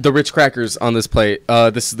got the Ritz crackers on this plate.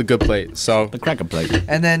 This is the good plate. So. The cracker plate.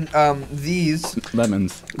 And then these,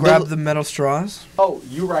 Lemons. grab the metal straws. Oh,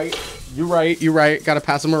 you right. You right. You right. Gotta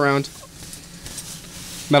pass them around.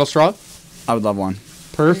 Metal straw. I would love one.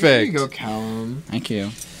 Perfect. There you go, Callum. Thank you.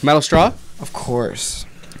 Metal straw. Of course.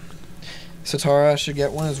 Satara should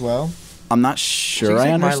get one as well. I'm not She sure can I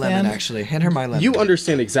take my understand. lemon, actually. Hand her my lemon. You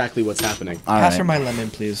understand exactly what's happening. All Pass right. her my lemon,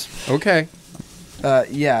 please. Okay.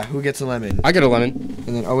 Yeah, who gets a lemon? I get a lemon.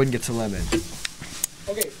 And then Owen gets a lemon.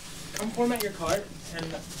 Okay, come format your card, and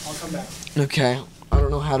I'll come back. Okay. I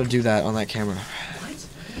don't know how to do that on that camera.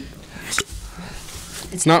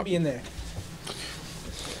 It's not. Be in there.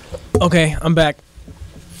 Okay, I'm back.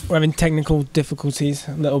 We're having technical difficulties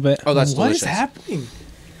a little bit. Oh, that's What is delicious. happening?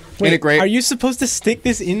 Ain't it great? Are you supposed to stick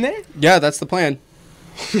this in there? Yeah, that's the plan.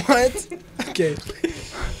 What? Okay.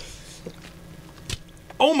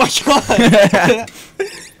 Oh my god!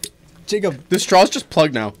 Jacob, The straw's just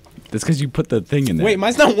plugged now. That's because you put the thing in there. wait,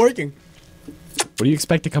 mine's not working. What do you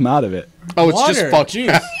expect to come out of it? Oh, it's Water, just fucked.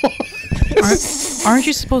 juice. Aren't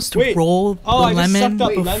you supposed to Wait. roll Oh, I the just lemon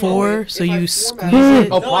sucked up lemon. before Wait, so if I you format squeeze it-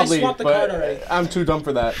 it? Oh, No, I probably. swapped the card But already. I'm too dumb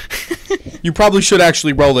for that. You probably should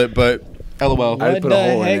actually roll it, but LOL. I What put a the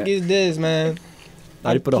hole in heck it. is this, man?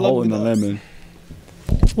 I put a hole in the lemon.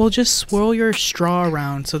 Well, just swirl your straw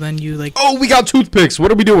around so then you like. Oh, we got toothpicks.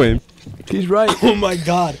 What are we doing? He's right. Oh my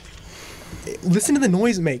god. Listen to the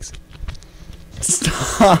noise it makes.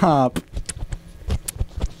 Stop.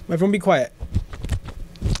 Everyone be quiet.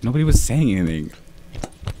 Nobody was saying anything.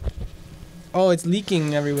 Oh, it's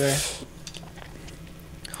leaking everywhere.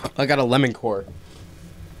 I got a lemon core.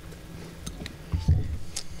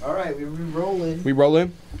 All right, we're rolling. We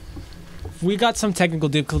rolling? We got some technical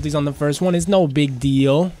difficulties on the first one. It's no big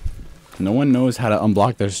deal. No one knows how to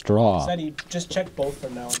unblock their straw. Sadie, just check both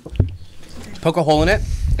from now. Poke a hole in it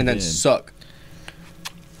and then Good. suck.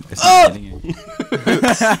 Oh!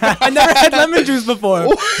 I never had lemon juice before.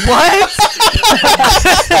 What?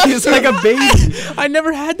 He's like a baby. I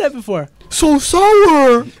never had that before. So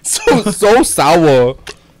sour. so sour.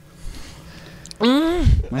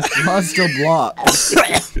 My straw's still blocked.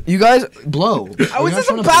 You guys blow. How is this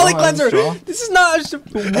a palate cleanser? This is not.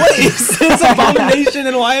 What is this abomination,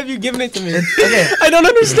 and why have you given it to me? Okay. I don't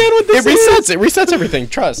understand what It this is. resets. It resets everything.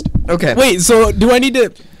 Trust. Okay. Wait, so do I need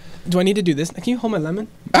to do this? Can you hold my lemon?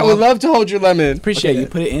 I would love to hold your lemon. Appreciate Okay, you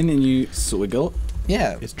it. put it in and you swiggle.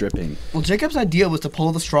 Yeah. It's dripping. Well, Jacob's idea was to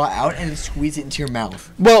pull the straw out and then squeeze it into your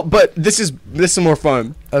mouth. Well, but this is more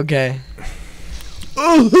fun. Okay.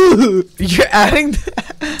 You're adding.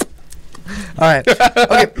 All right.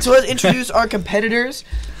 Okay. So let's introduce our competitors.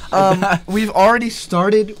 We've already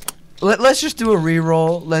started. Let's just do a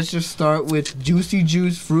re-roll. Let's just start with Juicy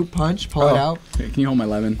Juice Fruit Punch. Pull it out. Here, can you hold my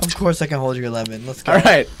lemon? Of course, I can hold your lemon. Let's go. All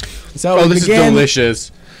right. So Oh, we this is begin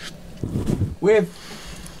delicious. with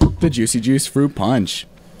the Juicy Juice Fruit Punch.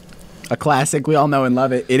 A classic, we all know and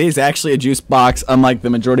love it. It is actually a juice box, unlike the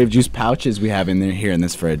majority of juice pouches we have in there here in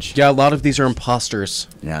this fridge. Yeah, a lot of these are imposters.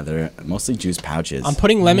 Yeah, they're mostly juice pouches. I'm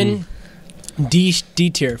putting lemon D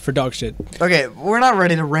tier for dog shit. Okay, we're not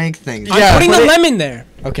ready to rank things. Yeah, I'm putting put the it- lemon there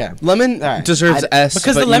Okay. Lemon Alright. deserves S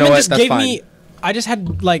because but the you lemon know what? just That's gave fine. me. I just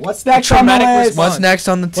had like What's a next on the traumatic list? response. What's next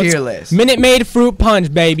on the tier list? Minute Maid fruit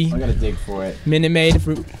punch, baby. I gotta dig for it. Minute Maid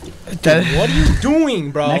fruit. Dude, what are you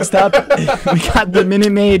doing, bro? Next up, we got the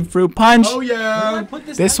Minute Maid Fruit Punch. Oh yeah.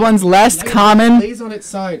 This one's less common, Lays on its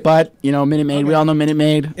side. but you know Minute Maid. We all know Minute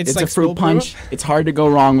Maid. It's It's like a fruit spill proof? punch. It's hard to go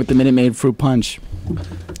wrong with the Minute Maid Fruit Punch.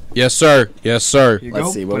 Yes, sir. Yes, sir. Here you Let's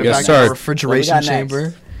go. see, what Put we it got back next? in the What refrigeration next?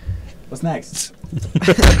 chamber. What's next?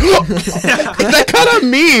 That cut on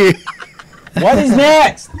me. What is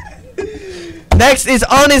next? Next is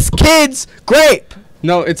Honest Kids Grape.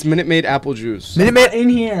 No, it's Minute Maid apple juice. Minute Maid In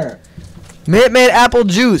here. apple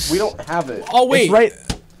juice. We don't have it. Oh wait, It's right.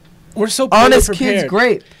 we're so poorly Honest prepared. Kids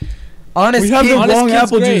Grape. Honest We have the Kids. Honest wrong Kids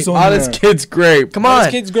apple grape. juice on Honest there. Kids grape. Come Honest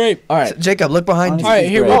on. Kids grape. All right. Jacob, look behind Honest you. All right,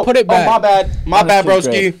 here Grape. we'll put it back. Oh, my bad. My bad, Honest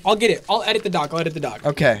broski. Kids I'll get it. I'll edit the doc.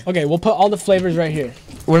 Okay. Okay, we'll put all the flavors right here.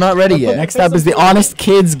 We're not ready yet. Next up is the Honest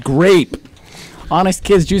Kids Grape. Honest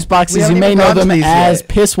Kids juice We boxes. haven't You may even know gotten them to these as yet.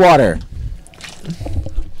 piss water.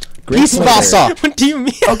 Grape flavor. What do you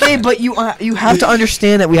mean? Okay, but you have to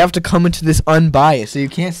understand that we have to come into this unbiased, so you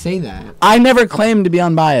can't say that. I never claimed to be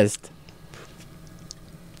unbiased.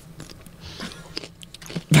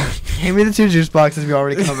 Hand me the 2 juice boxes we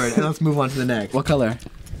already covered, and let's move on to the next. What color?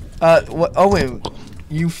 Owen,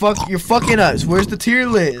 you're fucking us. Where's the tier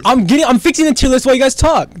list? I'm fixing the tier list while you guys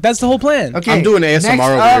talk. That's the whole plan. Okay. I'm doing ASMR next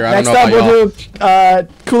over up, here. I Next don't know up, about we'll y'all.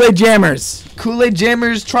 do Kool-Aid Jammers. Kool-Aid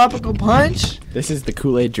Jammers Tropical Punch. This is the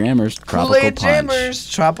Kool-Aid Jammers Tropical Kool-Aid Punch. Jammers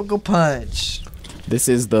Tropical Punch. This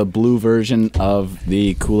is the blue version of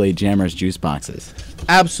the Kool-Aid Jammers juice boxes.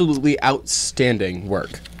 Absolutely outstanding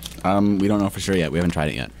work. We don't know for sure yet. We haven't tried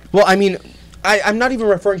it yet. Well, I mean, I'm not even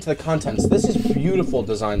referring to the contents. This is beautiful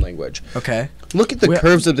design language. Okay. Look at the We'll-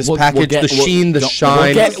 curves of this we'll package, get- the sheen, the we'll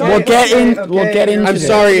shine. get into I'm this.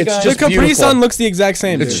 sorry, it's The just Capri beautiful. Sun looks the exact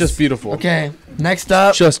same. It's just beautiful. Okay. Next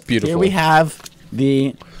up. Just beautiful. Here we have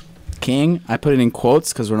the King. I put it in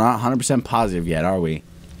quotes because we're not 100% positive yet, are we?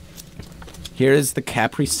 Here is the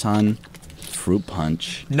Capri Sun fruit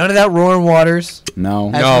punch. None of that roaring waters.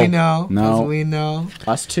 No. As No. we know. No. As we know.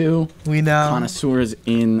 Us two We know. connoisseurs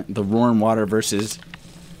in the roaring water versus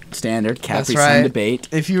standard Capri That's Sun right. debate,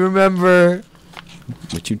 If you remember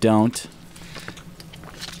which you don't.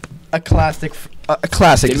 a classic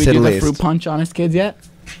to Did we say do the the least. fruit punch, Honest Kids, yet?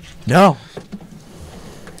 No.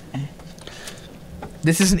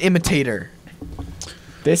 This is an imitator.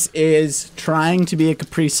 This is trying to be a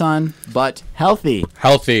Capri Sun, but healthy.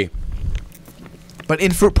 Healthy. But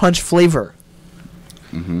in fruit punch flavor.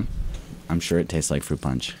 I'm sure it tastes like fruit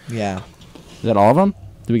punch. Yeah. Is that all of them?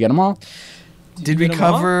 Did we get them all? Did we get 'em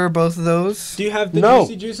all? cover both of those? Do you have the No.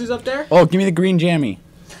 juicy juices up there? Oh, give me the green jammy.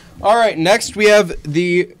 All right, next we have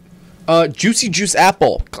the Juicy Juice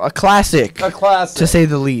Apple. A classic, A classic. to say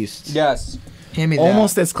the least. Yes. Hand me that.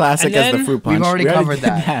 Almost as classic And as the then fruit punch. we've already We covered did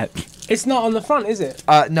that. It's not on the front, is it?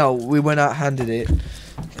 No, we went out handed it.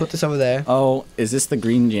 Put this over there. Oh, is this the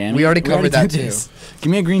green jammy? We already covered that did too. this.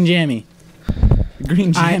 Give me a green jammy.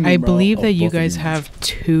 Green jammy. I bro. believe Oh, that you both of guys you. have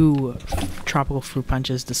 2 tropical fruit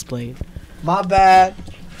punches displayed. My bad.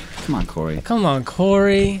 Come on, Corey. Come on,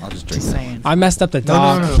 Corey. I'll just drink Just that. saying. I messed up the No,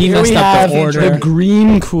 doc. no, no. He Here messed we up have the order. the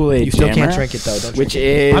green Kool-Aid You still jammer, can't drink it though. Don't which drink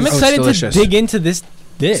is I'm excited to delicious. dig into this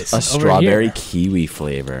a over strawberry here. kiwi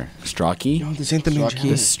flavor. Strocky? No, this ain't the main The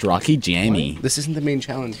challenge. Strocky jammy. This isn't the main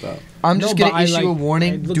challenge, though. I'm No, just but gonna I issue like- a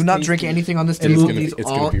warning. it looks Do not tasty. drink anything on this It's table. gonna- These it's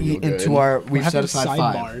gonna all be real eat good. into our. We've have set the aside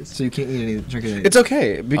sidebars. 5, so you can't eat any. Drink any. It's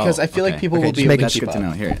okay, because Oh, I feel okay. like people Okay, will just be able making to That's keep good to up.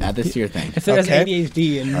 know. Here, add this to your thing. If it has Okay.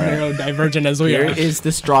 ADHD and neurodivergent as we Here are. is the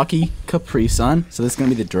Strocky Capri Sun. So this is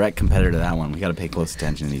going to be the direct competitor to that one. We got to pay close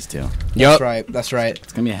attention to these two. That's Yup. right. That's right.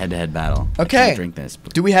 It's going to be a head-to-head battle. I Okay. can't drink this.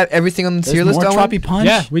 Do we have everything on the There's tier list? more Owen? Troppy Punch?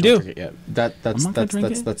 Yeah, we do. Yeah, that's I'm not gonna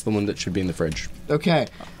drink it. that's the one that should be in the fridge. Okay.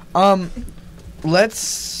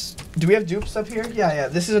 Let's. Do we have dupes up here? Yeah.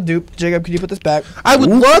 This is a dupe. Jacob, could you put this back? I would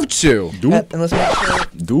love to. Doop. And let's make sure.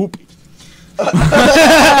 Doop.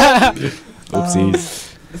 Oopsies.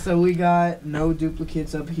 So we got no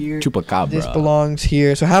duplicates up here. Chupacabra. This belongs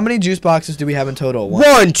here. So how many juice boxes do we have in total?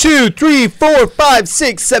 1, 2, 3, 4, 5,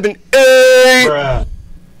 6, 7, 8.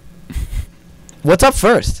 What's up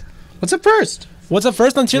first? What's up first? What's up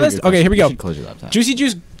first on tier Really list? good Okay, here we question. go. You should close your laptop.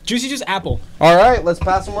 Juicy juice apple. All right, let's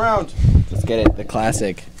pass them around. Let's get it. The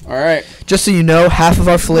classic. All right. Just so you know, half of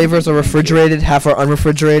our flavors are refrigerated, half are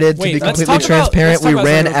unrefrigerated. Wait, to be let's completely talk about- transparent, let's talk we about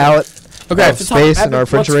ran something out Okay. of space in our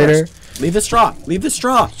What's refrigerator. first? Leave the straw. Leave the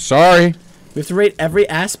straw. Sorry. We have to rate every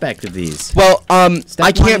aspect of these. Well, Step I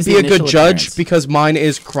one can't is be the a good initial judge appearance. because mine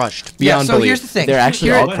is crushed Yeah, beyond so belief. here's the thing. They're actually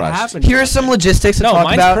Here- all What crushed. happened? Here are some logistics to No, talk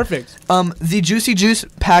mine's about. perfect. The Juicy Juice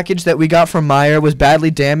package that we got from Meyer was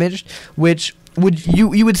badly damaged, which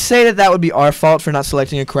you would say that would be our fault for not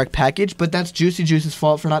selecting a correct package, but that's Juicy Juice's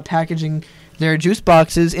fault for not packaging their juice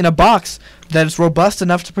boxes in a box that is robust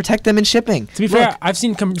enough to protect them in shipping. To be fair, I've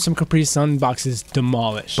seen some Capri Sun boxes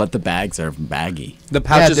demolished. But the bags are baggy. The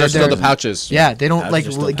pouches they're- are still the they're- pouches. Yeah, they don't Pouches like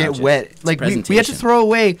are still get pouches. wet. Like we had to presentation. throw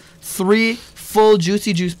away 3 full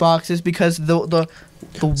juicy juice boxes because the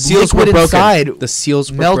Seals were liquid broken. inside The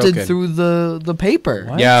seals were melted broken. through the paper.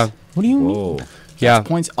 What? Yeah. What do you mean? Whoa. Yeah. That's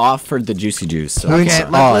points off for the juicy juice. So Points Okay,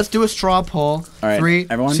 off. let's do a straw poll. All right, 3,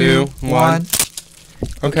 everyone. 2, 1.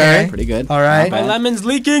 Okay. Pretty good. All right. Not My bad. lemon's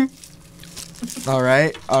leaking. All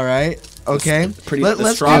right. Okay. Pretty. Let- the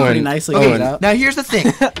let's straw do- pretty nicely Owen. laid out. Now here's the thing.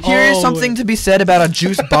 Here is Oh, something to be said about a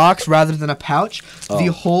juice box rather than a pouch. The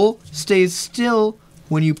Oh. hole stays still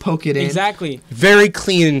when you poke it in. Exactly. Very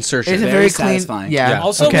clean insertion. It's a Very very clean. satisfying. Yeah. Yeah.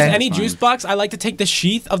 Also, okay. with any That's fine. juice box, I like to take the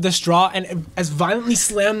sheath of the straw and as violently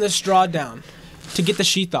slam the straw down to get the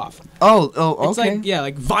sheath off. Oh, It's okay.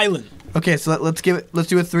 like violent. Okay, so let's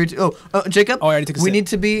do a 3. Jacob. Oh, I already took a we sip. need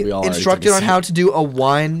to be We all already instructed took a on sip. how to do a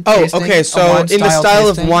wine. Oh, tasting, okay. a So wine in the style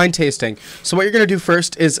of tasting. wine tasting, so what you're gonna do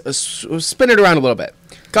first is spin it around a little bit.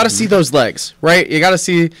 Got to see those legs, right? You got to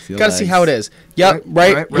see, the got to see legs. how it is. Yep,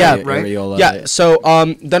 right, yeah, right. Areola. yeah. So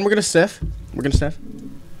then we're gonna sniff. We're gonna sniff.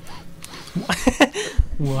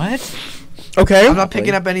 What? Okay. I'm not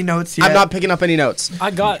picking up any notes yet. I'm not picking up any notes.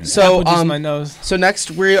 I got So, apple juice in um, my nose. So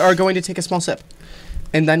next we are going to take a small sip,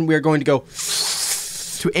 and then we are going to go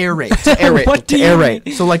to aerate. to aerate. What to do you aerate.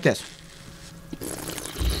 mean? So like this.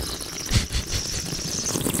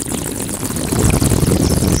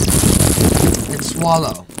 And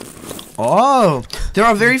swallow. Oh, there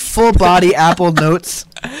are very full body apple notes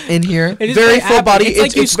in here. It is very like full apple. body. It's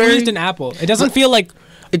like you It's very- squeezed an apple. It doesn't feel like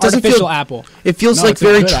It doesn't artificial feel- apple. It feels No, like it's a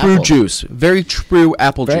very good true apple. juice. Very true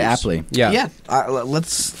apple Very juice. appley. Yeah. Yeah.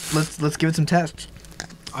 Let's give it some tests.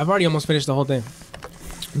 I've already almost finished the whole thing.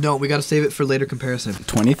 No, we gotta save it for later comparison.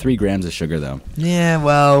 23 grams of sugar though. Yeah,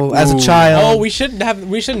 well, as a Ooh. child. Oh, we should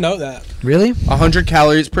know that. Really? 100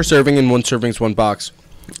 calories per serving, and one serving's one box.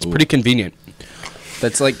 It's pretty convenient.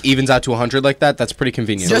 That's like evens out to 100 like that. That's pretty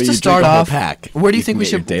convenient. Just So to you start drink a whole off, pack. where do you can think we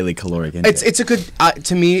get your should- daily caloric intake. It's a good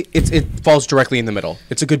to me. It falls directly in the middle.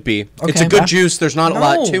 It's a good B. It's Okay. a good juice. There's not a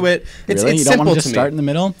lot to No. it. It's Really? it's you don't simple want to to just me. start in the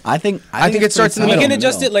middle? I think think it starts in the We middle. can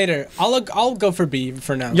adjust it later. I'll go for B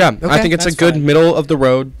for now. Yeah, I Okay, think it's a that's good fine. middle of the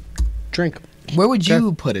road drink. Where would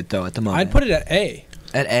you put it though at the moment? I'd put it at A.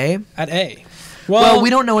 at A. At A. Well, we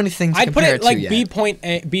don't know anything to I'd put compare it like to yet.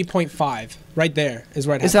 B.5. Right there is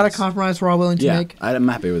where it Is that a happens. compromise we're all willing to yeah, make? I'm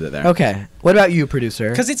happy with it there. Okay. What about you, producer?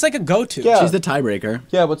 Because it's like a go-to. Yeah. She's the tiebreaker.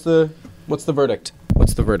 Yeah. What's the verdict?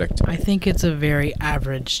 What's the verdict? I think it's a very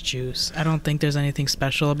average juice. I don't think there's anything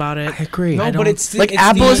special about it. agree. No, I but don't- it's Like it's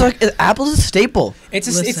apple the- is apple's a staple.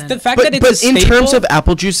 It's Listen. the fact But that it's a in staple. terms of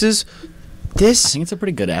apple juices, I this think it's a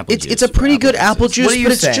pretty good apple juice. it's a for pretty good apple juices. juice, What are you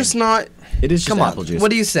but it's saying? just not. It is just Come on. apple juice.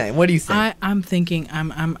 What are you saying? What do you think? I'm thinking.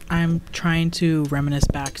 I'm trying to reminisce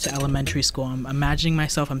back to elementary school. I'm imagining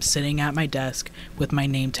myself. I'm sitting at my desk with my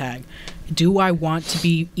name tag. Do I want to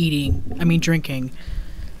be drinking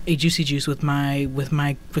a juicy juice with my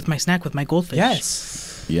snack with my goldfish? yes.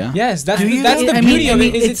 Yeah. Yes, that's Do the, you? that's the I beauty mean, of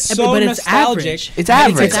it. Is it's- it's so but it's nostalgic. average. It's and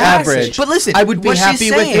average. It's a classic. average. But listen, I would be what she's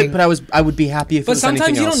happy with saying- it, but I would be happy if it But was anything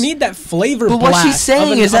sometimes you else. don't need that flavor. But what she's blast of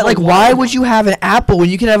saying an- is that of a like, why wine. would you have an apple when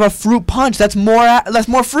you can have a fruit punch? That's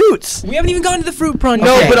more fruits. We haven't even gotten to the fruit punch.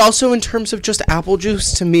 No, Okay. but also in terms of just apple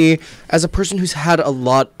juice, to me, as a person who's had a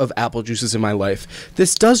lot of apple juices in my life,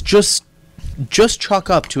 this does just chalk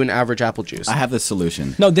up to an average apple juice. I have the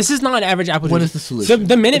solution. No, this is not an average apple juice. What is the solution?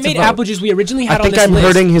 The Minute It's a Maid vote. apple juice we originally had I think on this I'm list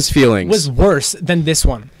hurting his feelings. was worse than this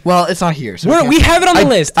one. Well, it's not here. So We have it on the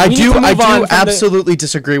list. I We need do to move on from the- absolutely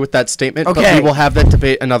disagree with that statement, but Okay. we will have that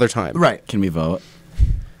debate another time. right. Can we vote?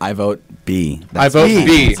 I vote B. I vote B.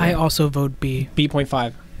 B. I also vote B.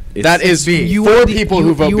 B.5. That is B. four people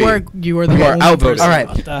who vote you B. Are the You are only outvoted. person. All right.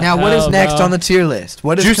 What the Now, what is hell, next bro? on the tier list?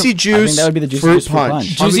 What is Juicy I juice, think that would be the juicy fruit juice fruit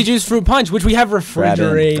punch. punch. Juicy Juice Fruit Punch, which we have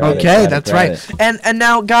refrigerated. Grab it. Okay, Grab it, that's grab right. it. And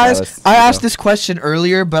now, guys, let's I asked go. this question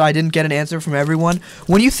earlier, but I didn't get an answer from everyone.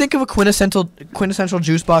 When you think of a quintessential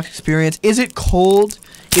juice box experience, is it cold?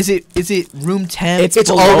 Is it room temp? It's It's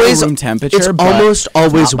below always room temperature. It's but almost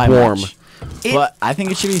always not by warm. much. It- But I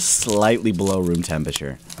think it should be slightly below room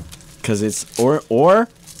temperature, because it's or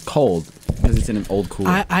cold, because it's in an old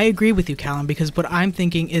cooler. I agree with you, Callum, because what I'm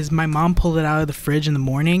thinking is my mom pulled it out of the fridge in the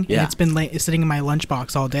morning, Yeah. and it's been it's sitting in my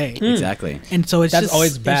lunchbox all day, Exactly. and so it's That's just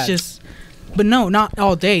always bad. It's just, but no, not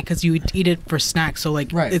all day, because you eat it for snacks. So like,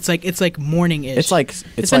 Right. it's like morning-ish. It's like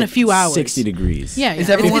It's been like a few hours. 60 degrees. yeah. Is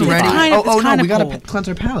yeah. everyone It's ready? kind of- Oh it's no, kind we of gotta cold. cleanse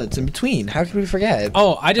our palates in between. How could we forget?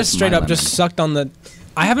 Oh, I just That's straight my up just lemon. sucked on the.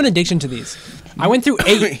 I have an addiction to these. I went through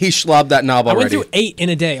 8. He schlobbed that knob I went already. through 8 in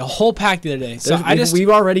a day, a whole pack the other day. So We've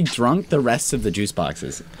already drunk the rest of the juice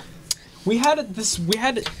boxes. we had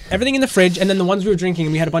everything in the fridge, and then the ones we were drinking,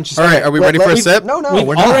 and we had a bunch of All stuff. right, are we ready for a sip? No, We've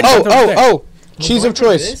not. already- Oh, Something oh, there. oh! Cheese of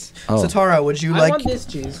choice. Oh. Satara, would you I like? want this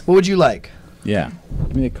cheese. What would you like? Yeah.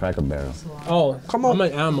 Give me the Cracker Barrel. Oh, come on. I'm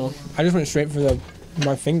an animal. I just went straight for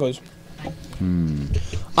my fingers. I'm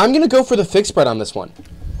gonna go for the fig spread on this one.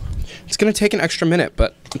 It's gonna take an extra minute,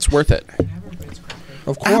 but it's worth it.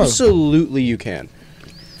 Of course. Absolutely, you can.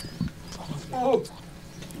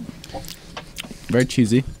 Very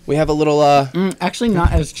cheesy. We have a little. Actually,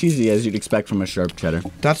 not as cheesy as you'd expect from a sharp cheddar.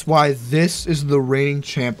 That's why this is the reigning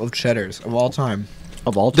champ of cheddars of all time.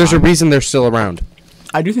 Of all time. There's a reason they're still around.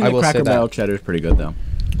 I do think I the will say Cracker that. Barrel cheddar is pretty good, though.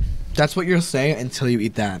 That's what you'll say until you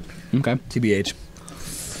eat that. Okay. TBH.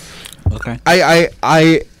 Okay.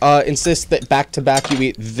 I insist that back to back you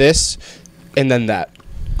eat this, and then that.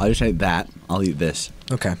 I'll just say that. I'll eat this.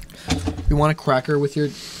 Okay. You want a cracker with your...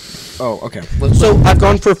 Oh, okay. So I've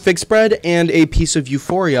gone for fig spread and a piece of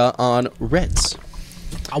Euphoria on Ritz.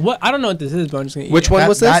 What? I don't know what this is, but I'm just gonna eat Which it. one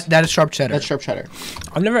was this? That is sharp cheddar. That's sharp cheddar.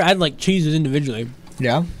 I've never had like cheeses individually.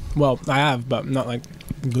 Yeah? Well, I have, but not like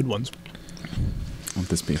good ones. I want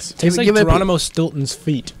this piece. Tastes like give it a Geronimo Stilton's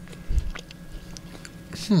feet.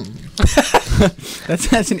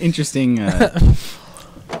 That's an interesting... How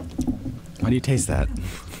do you taste that?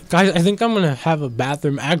 Guys, I think I'm gonna have a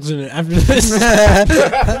bathroom accident after this.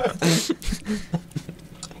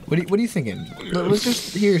 What are you thinking? Let's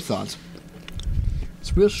just hear your thoughts.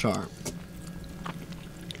 It's real sharp.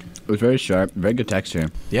 It was very sharp. Very good texture.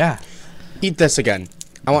 Yeah. Eat this again.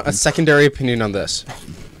 I want a secondary opinion on this.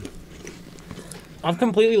 I've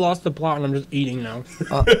completely lost the plot and I'm just eating now. We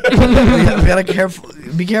gotta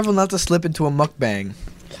be careful not to slip into a mukbang.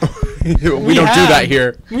 We don't do that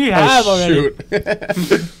here. We have already.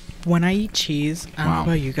 Shoot. When I eat cheese, I don't Wow. know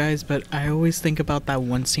about you guys, but I always think about that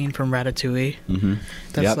one scene from Ratatouille. Mm-hmm.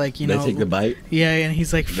 That's like, you know, They take the bite. yeah, and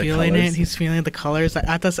he's like The feeling colors. it. He's feeling the colors.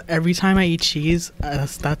 That's every time I eat cheese.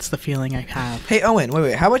 That's the feeling I have. Hey, Owen,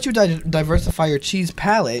 wait. How about you diversify your cheese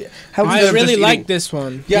palette? How would I you really just like eating- this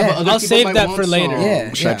one. Yeah, Yeah. but other I'll people save might that want for later. some.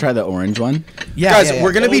 Yeah. Should I try the orange one? Yeah, Guys, yeah.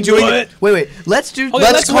 we're gonna be doing it. Wait. Let's do. Okay,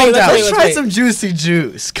 let's let's wait, let's let's try wait. some juicy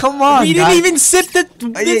juice. Come on, We guys. didn't even sip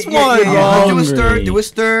this Yeah, one. yeah. Do a stir. Hungry. Do a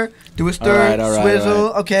stir. Do a stir. All right, Swizzle.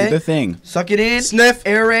 all right. Okay. Do the thing. Suck it in. Sniff.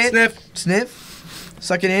 Aerate. Sniff. Sniff.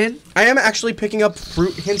 Suck it in. I am actually picking up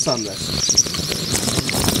fruit hints on this.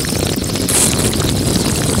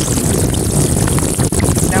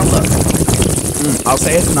 Now look. I'll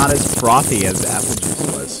say it's not as frothy as the apple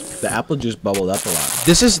juice was. The apple juice bubbled up a lot.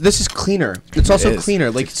 This is cleaner. It's also is.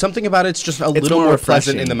 cleaner. Like something about it's just a little more more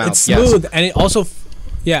pleasant refreshing. in the mouth. It's Yes. smooth and it also,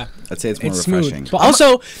 yeah, I'd say it's more it's refreshing. smooth. But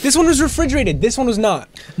also, this one was refrigerated. This one was not.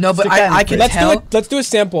 No, but Stick that in I the can Let's tell. let's do a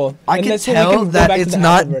sample. I and can that's when we tell go that back to it's the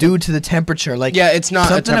not apple due to the temperature. Like Yeah, it's not a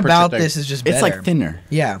something temperature about thing. this is just better. It's like thinner.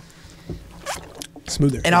 Yeah.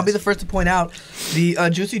 smoother. And I'll be the first to point out the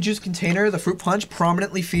Juicy Juice container, the fruit punch,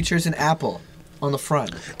 prominently features an apple on the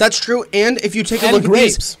front. That's true. And if you take a And look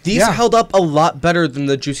grapes. at these Yeah. held up a lot better than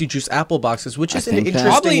the Juicy Juice apple boxes, which I is an think that-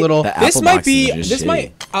 interesting Probably little. The this apple might boxes be are just this shitty.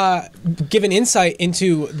 might give an insight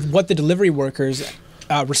into what the delivery workers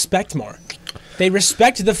respect more. They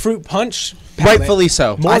respect the fruit punch palette Rightfully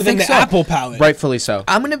so. more I than think the so. apple palette. Rightfully so.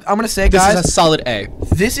 I'm gonna say, This guys, is a solid A.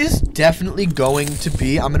 this is definitely going to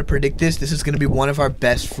be. I'm gonna predict this. This is gonna be one of our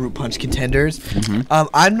best fruit punch contenders. I'm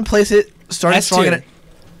gonna place it starting S strong tier. at.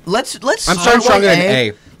 Let's. I'm starting strong at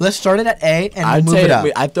A. Let's start it at A and I'd move say it up.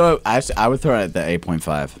 I would throw it at the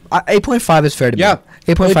 8.5. 8.5 is fair to Yeah.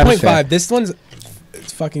 me. 8.5 is fair. 8.5. This one's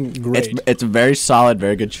it's fucking great. It's a very solid,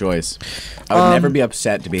 very good choice. I would never be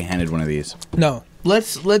upset to be handed one of these. No.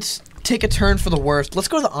 Let's take a turn for the worst. Let's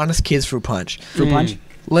go to the Honest Kids fruit punch. Fruit punch.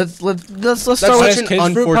 Let's start That's with. such Honest an Kids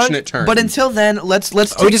fruit unfortunate turn. But until then, let's. Are we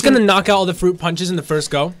take just some- gonna knock out all the fruit punches in the first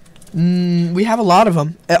go? We have a lot of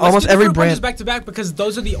them. Let's Almost do the every fruit punches brand. back to back because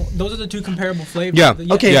those are the two comparable flavors. Yeah.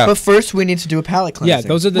 Okay, Yeah. but first we need to do a palate cleansing. Yeah,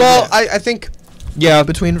 those are the. well, I think. Yeah.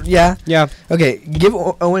 between yeah. Yeah. Okay, give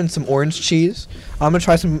Owen some orange cheese. I'm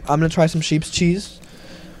gonna try some sheep's cheese.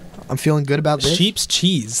 I'm feeling good about this. sheep's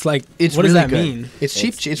cheese. Like, It's what does really that good. mean? It's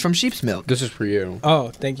sheep. It's from sheep's milk. This is for you. Oh,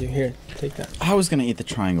 thank you. Here, take that. I was gonna eat the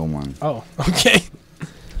triangle one. Oh, okay.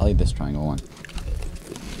 I'll eat this triangle one.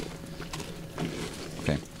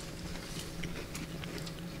 Okay.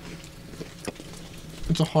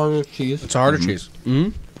 It's a harder cheese. It's a harder cheese. Mm-hmm.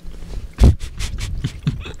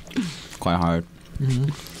 Quite hard.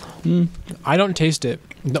 I don't taste it.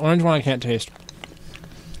 The orange one I can't taste.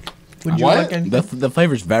 Would you What? like anything? The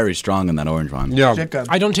flavor's very strong in that orange one. Yeah. Jacob,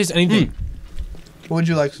 I don't taste anything. what would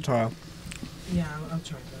you like, Satara? Yeah, I'll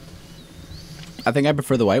try that. I think I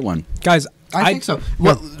prefer the white one. Guys, I think so.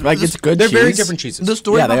 Well, Like it's good. They're cheese. very different cheeses. the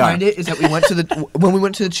story Yeah, they behind are. it is that we went to the when we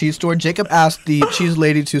went to the cheese store. Jacob asked the cheese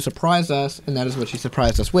lady to surprise us, and that is what she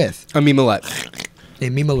surprised us with: A mimolette. a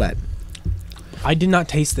mimolette. I did not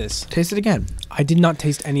taste this. Taste it again. I did not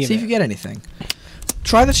taste any See of if it. you get anything.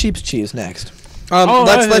 Try the sheep's cheese next.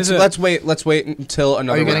 Let's wait until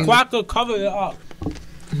another getting- round. Quack, cover it up.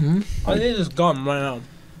 I need this gum right now.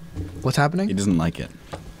 What's He happening? doesn't like it.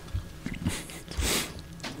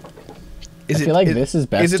 Is I feel like this is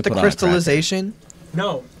best Is it to the put on a cracker. crystallization?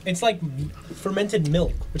 No, it's like fermented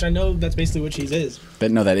milk, which I know that's basically what cheese is.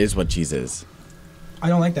 But no, that is what cheese is. I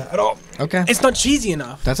don't like that at all. Okay. It's not cheesy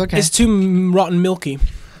enough. That's okay. It's too rotten milky.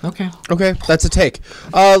 Okay. Okay, that's a take.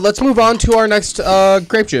 Let's move on to our next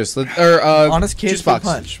grape juice. Honest Kids juice fruit box.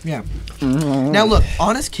 punch. Yeah. Now look,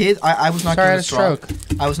 Honest Kids. I was not Sorry, I given had a a straw.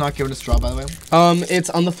 stroke. I was not given a straw, by the way. It's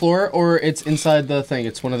on the floor or it's inside the thing.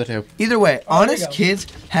 It's one of the two. Either way, Oh, there you Honest go. Kids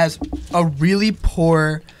has a really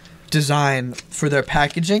poor design for their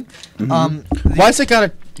packaging. Why's it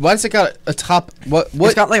got a top? What?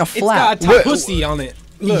 It's got like a It's flap. got a pussy on it.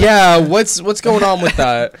 Look. Yeah. What's going on with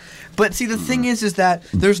that? But see, the thing is that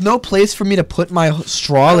there's no place for me to put my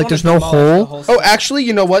straw. I Like, wanna there's no demolish the hole. whole Oh, actually,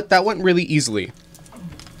 you know what? That went really easily.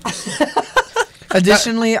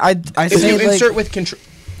 Additionally, I If say you like insert with control.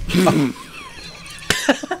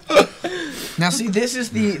 now. See, this is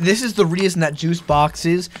the reason that juice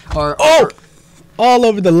boxes are. Oh! All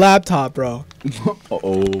over the laptop, bro.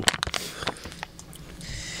 Uh-oh.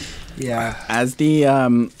 Yeah. As the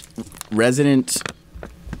resident...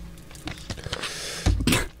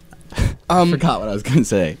 forgot what I was going to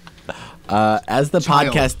say. As the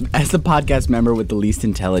podcast member with the least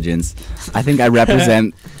intelligence, I think I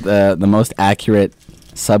represent the most accurate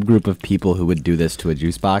subgroup of people who would do this to a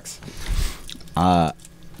juice box.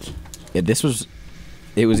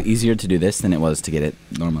 It was easier to do this than it was to get it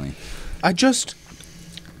normally.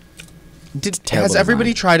 Terrible Has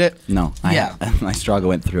everybody design. tried it? No, Yeah. my straw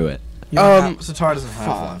went through it. Satar doesn't have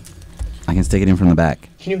one. I can stick it in from the back.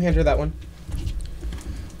 Can you hand her that one?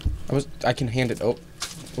 I can hand it. Oh,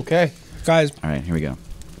 okay. Guys, All right, here we go.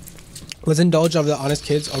 let's indulge of the Honest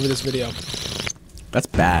Kids over this video. That's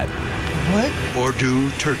bad. Or do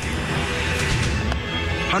turkey.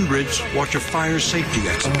 Hundreds watch a fire safety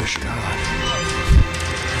exhibition.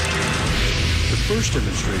 The first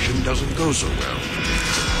demonstration doesn't go so well.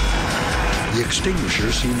 The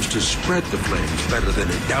extinguisher seems to spread the flames better than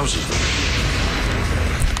it douses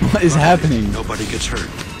them. What is happening? Nobody gets hurt.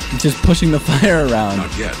 Just pushing the fire around.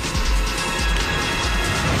 Not yet.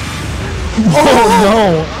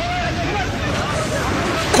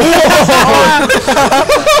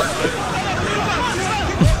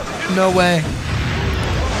 No way.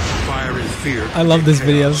 Fire and fear. I love this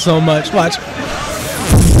video so much. Watch.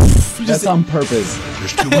 That's on purpose.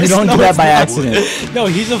 There's too You much don't do that by accident. No,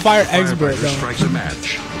 he's a fire expert, Firefighter though. strikes a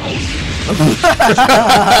match.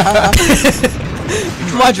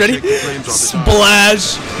 Watch, ready? Take the flames on the top. Splash.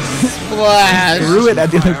 Splash. Threw it at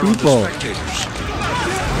the other Fire on the people. spectators.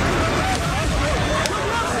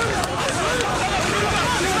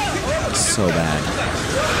 So bad.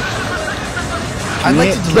 I'd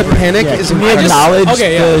like to The deliver. panic Yeah, is can we in acknowledge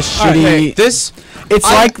Okay, the yeah. shitty... Alright, This. It's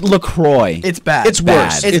like LaCroix. It's bad. It's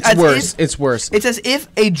worse. Bad. It's as worse. if- It's worse. It's as if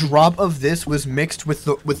a drop of this was mixed with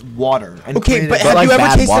water. And Okay, created but a- have like you ever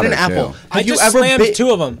bad tasted water, an apple? too. I Have you just ever slammed bit?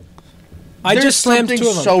 two of them. I There's just slammed something two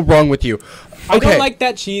of them. so wrong with you. I Okay. don't like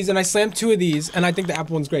that cheese, and I slammed two of these, and I think the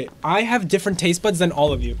apple one's great. I have different taste buds than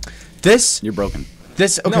all of you. This. You're broken.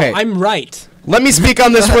 Okay. No, I'm right. Let me speak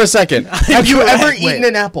on this for a second. Have you ever Wait. eaten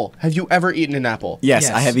an apple? Have you ever eaten an apple? Yes,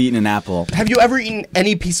 Yes. I have eaten an apple. Have you ever eaten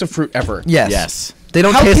any piece of fruit ever? Yes. Yes. They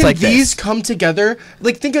don't How taste can like these this. come together?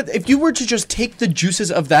 Like, think of if you were to just take the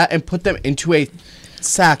juices of that and put them into a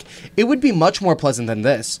sack, it would be much more pleasant than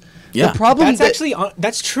this. Yeah. The problem That's that actually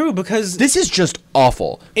that's true because this is just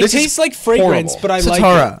awful. it This is tastes like fragrance, horrible. but I like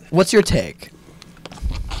Satara, it. what's your take?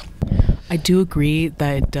 I do agree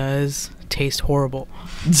that it does taste horrible.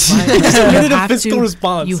 Submitted a physical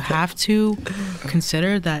response. You have to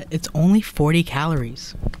consider that it's only 40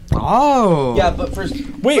 calories. Oh. Yeah, but first,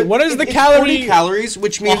 Wait, what is the it's calorie? 40 calories,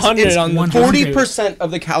 which means 100 it's on the 40%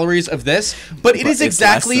 of the calories of this, but it But is it's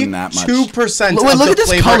less exactly than that much. 2% Wait, of look the at this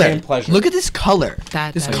flavor color. and pleasure. Look at this color.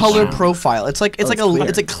 That This is color wow. profile. It's like it's clear.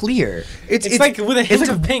 it's a clear. It's like with a hint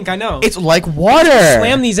of pink. I know. It's like water.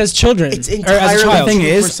 Slam these as children. It's or as entirely a The child. thing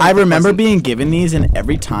is, 2% I remember pleasant. being given these, and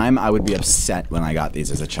every time I would be upset when I got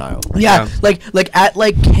these as a child. Yeah, like at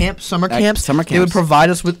summer At camps, summer they would camps. provide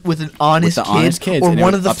us with an honest the kid honest kids, or and it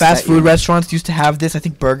one would of the upset fast that food you- restaurants used to have this. I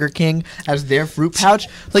think Burger King as their fruit pouch.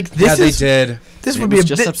 Like this Yeah, they is did. this It would be was a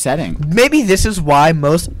just bit upsetting. Maybe this is why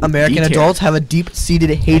most American D-tier. adults have a deep-seated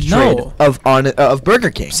hatred No. of Burger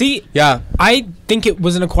King. See, Yeah. I think it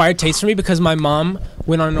was an acquired taste for me because my mom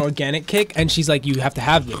went on an organic kick and she's like, you have to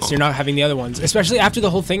have this. You're not having the other ones. Especially after the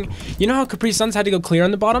whole thing. You know how Capri Suns had to go clear on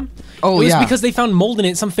the bottom? Oh, it was yeah. because they found mold in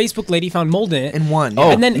it. Some Facebook lady found mold in it. In one. Oh,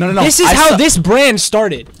 yeah. and then no. this is I how saw- this brand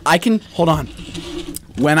started. I can hold on.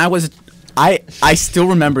 When I was, I still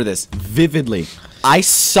remember this vividly. I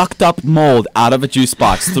sucked up mold out of a juice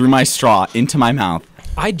box through my straw into my mouth.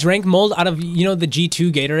 I drank mold out of, the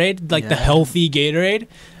G2 Gatorade, like the Yeah. healthy Gatorade.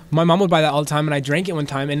 My mom would buy that all the time, and I drank it one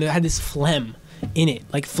time, and it had this phlegm in it,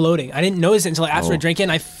 like floating. I didn't notice it until after I drank it,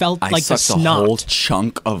 and I felt I like the sucked a whole snot.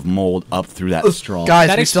 chunk of mold up through that straw. Guys,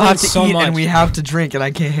 That we still have to explains so eat much. and we have to drink, and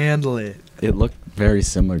I can't handle it. It looked very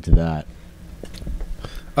similar to that.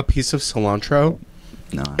 A piece of cilantro.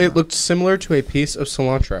 No, It looked similar to a piece of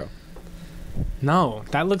cilantro. No,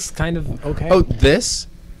 that looks kind of okay. Oh, this?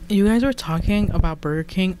 You guys were talking about Burger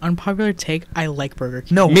King. Unpopular take. I like Burger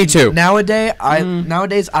King. No, Me too. Nowadays,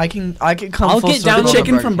 I can come. I'll full get down circle the with on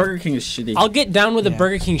chicken from King. Burger King is shitty. I'll get down with a Yeah.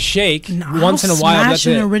 Burger King shake I'll once in a while. smash That's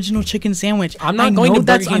an it. original chicken sandwich. I'm not I going know to Burger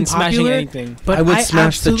that's King and smashing unpopular, anything. But I would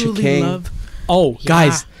smash the absolutely chicken. love. Oh,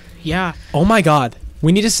 guys. Yeah. Oh my God.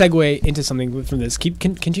 We need to segue into something from this.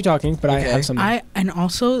 Continue talking, but I Okay. have something. And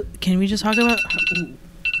also, can we just talk about?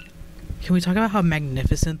 Can we talk about how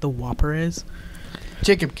magnificent the Whopper is?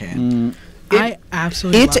 Chicken can. I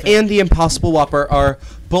absolutely love It and the Impossible Whopper are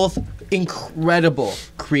both incredible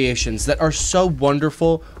creations that are so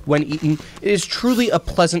wonderful when eaten. It is truly a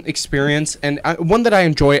pleasant experience and one that I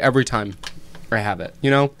enjoy every time I have it.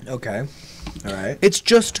 Okay. All right. It's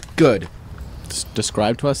just good.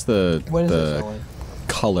 Describe to us the What is this, Owen?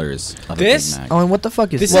 colors of This? a Big Mac. Oh, and what the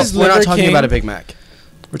fuck is This this? is We're not Liver talking King. about a Big Mac.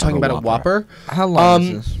 We're talking a about a Whopper. How long Um,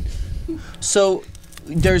 is this? So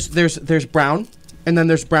there's brown, and then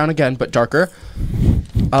there's brown again, but darker.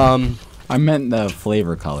 I meant the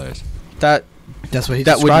flavor colors. That That's what he's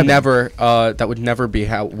that would describing. never be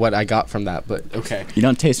what I got from that. But okay. You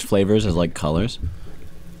don't taste flavors as like colors?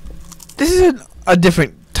 This is a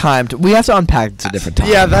different time. We have to unpack this a different time.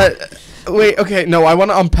 Yeah, that. Wait, okay, no, I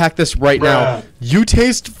want to unpack this right now. You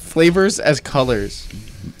taste flavors as colors.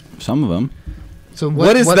 Some of them. So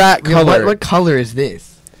What is that yeah, color? what color is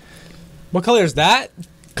this? What color is that?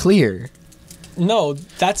 Clear. No,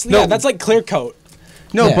 that's No. that's like clear coat.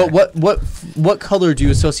 No, Yeah. but what color do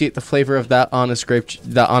you associate the flavor of that honest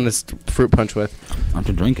fruit punch with? I have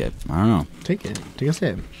to drink it. I don't know. Take it. Take a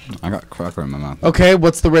sip. I got cracker in my mouth. Okay,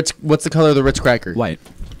 what's the color of the Ritz cracker? White.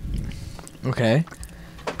 Okay.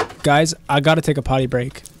 Guys, I gotta take a potty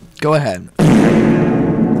break. Go ahead.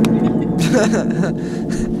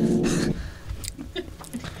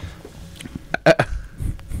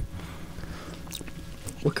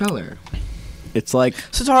 What color? It's like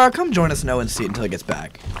Satara, come join us in Owen's seat until he gets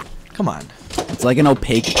back. Come on. it's like an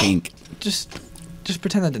opaque pink. Just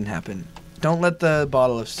pretend that didn't happen. Don't let the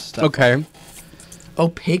bottle of stuff. Okay.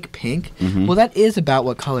 Opaque pink? Mhm. Well, that is about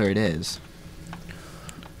what color it is.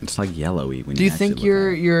 It's like yellowy. When Do you actually think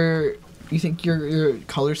look your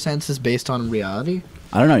color sense is based on reality? at it.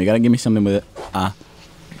 I don't know. You gotta give me something with it.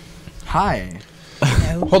 Hi.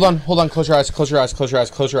 Hold on. Close your eyes. Close your eyes.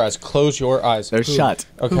 Close your eyes. They're shut.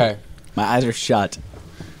 Okay. My eyes are shut.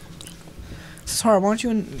 Satara, why don't you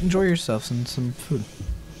enjoy yourself some food?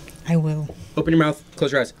 I will. Open your mouth.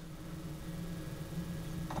 Close your eyes.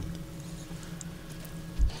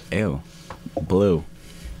 Ew. Blue.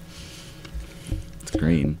 It's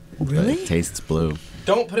green. but Really? It tastes blue.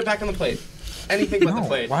 Don't put it back on the plate. Anything but the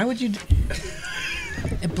plate. Why would you?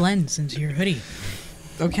 It blends into your hoodie.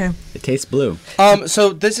 Okay. It tastes blue.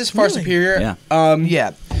 So this is far Really? superior. Yeah.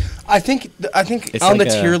 Yeah. I think It's on like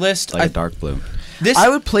the a- tier list, like a dark blue. this I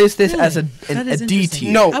would place this Really? as a That D is interesting.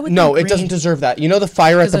 tier. no, I would no, think it doesn't green. deserve that. You know the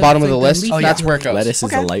fire at the Because bottom of it's the like the list? leafy Oh, That's yeah. where it goes. Lettuce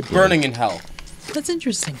is a light blue. Burning in hell. That's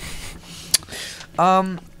interesting.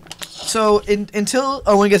 So until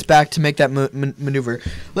Owen gets back to make that maneuver,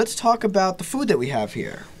 let's talk about the food that we have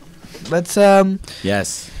here. Let's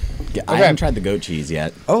Yes. Yeah, I Okay. haven't tried the goat cheese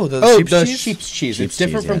yet. sheep's cheese? sheep's cheese. Sheep's It's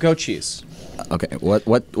different cheese, from yeah. goat cheese. Okay.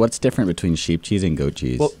 What's different between sheep cheese and goat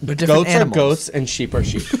cheese? Well, They're different goats animals. are goats and sheep are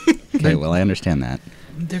sheep. okay. Well, I understand that.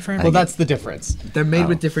 Different. Well, that's the difference. They're made Oh.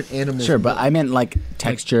 with different animals. Sure, but I meant like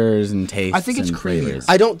textures and tastes. I think it's and creamier. flavors.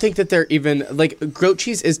 I don't think that they're even like goat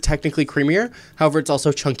cheese is technically creamier. However, it's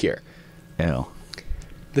also chunkier. Ew.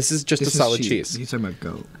 This is just This a is solid sheep. cheese. He's talking about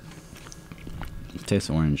goat. It tastes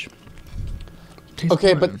orange. Tastes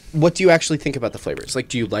Okay, good. but what do you actually think about the flavors? Like,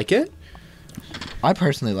 do you like it? I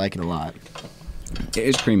personally like it a lot. It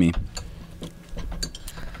is creamy.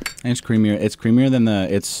 And it's creamier. It's creamier than the.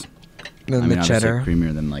 The obviously cheddar.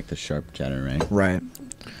 creamier than like the sharp cheddar, right? Right.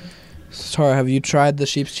 Tara, have you tried the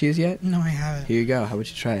sheep's cheese yet? No, I haven't. Here you go. How would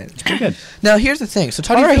you try it? Pretty good. Now, here's the thing. So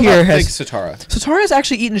How do you Tara feel here about has... fake Satara? So Tara has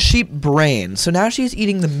actually eaten sheep brain. So now she's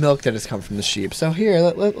eating the milk that has come from the sheep. So here,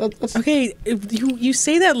 let's... Okay, if you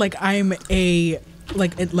say that like I'm I'm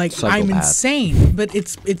Psychopath. insane, but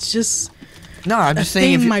it's just No, I'm a just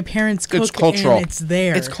saying... thing if my parents cook cultural. and it's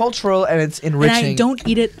there. it's cultural and it's and enriching. I don't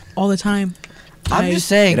eat it all the time. I'm I- just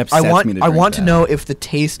saying, It I upsets want me to I drink want to that. know if the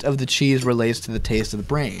taste of the cheese relates to the taste of the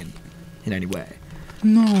brain in any way.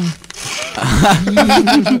 No.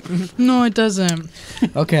 No, it doesn't.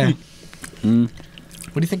 Okay. Mm.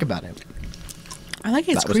 What do you think about it? I like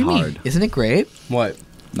it. It's That was creamy. hard. Isn't it great? What?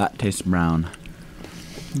 That tastes brown.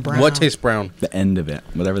 Brown. What tastes brown? The end of it,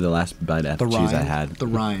 whatever the last bite of cheese I had. The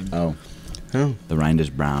rind. Oh, Oh. the rind is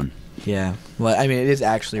brown. Yeah. Well, I mean, it is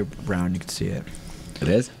actually brown. You can see it. It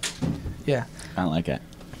is. Yeah. I don't like it.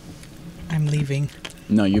 I'm leaving.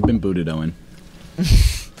 No, you've been booted, Owen.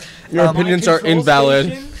 Your opinions are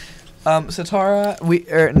invalid. Satara,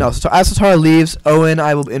 as Satara leaves, Owen,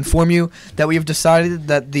 I will inform you that we have decided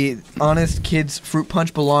that the Honest Kids fruit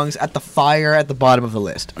punch belongs at the fire at the bottom of the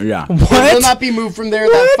list. Yeah. It will not be moved from there.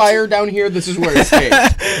 That fire down here, this is where it stays.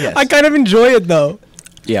 Yes. I kind of enjoy it though.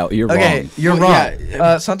 Yeah, you're Okay, wrong. you're Well, wrong.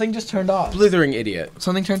 yeah. Something just turned off. Blithering idiot.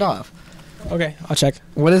 Something turned off. Okay, I'll check.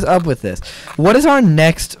 What is up with this? What is our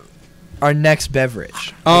next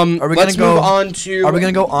beverage? Are we Let's gonna move go? on to. Are we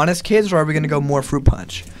gonna go Honest Kids or are we gonna go more fruit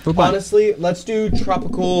punch? Honestly, let's do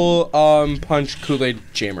tropical punch Kool-Aid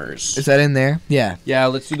jammers. Is that in there? Yeah. Yeah,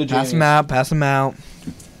 let's do the Pass them jammers. out. Pass them out.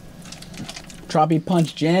 Troppy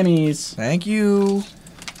Punch Jammies. Thank you.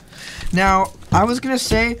 Now, I was gonna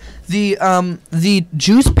say the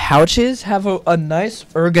juice pouches have a nice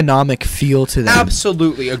ergonomic feel to them.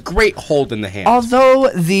 Absolutely, a great hold in the hand. Although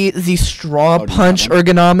the straw Oh, do you punch have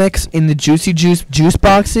ergonomics in the juicy juice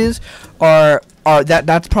boxes are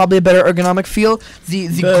that's probably a better ergonomic feel.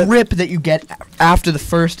 The grip that you get after the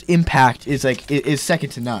first impact is is second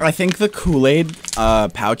to none. I think the Kool-Aid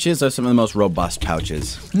pouches are some of the most robust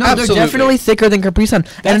pouches. No, Absolutely. they're definitely thicker than Capri Sun.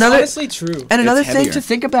 That's honestly true. And another It's thing heavier. to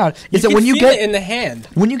think about is You that when you feel get it in the hand.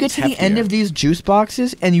 when you get to the end heftier. of these juice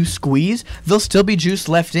boxes and you squeeze, there'll still be juice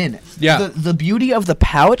left in it. Yeah. The beauty of the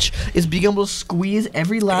pouch is being able to squeeze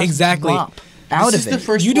every last Exactly. drop out This of is it. the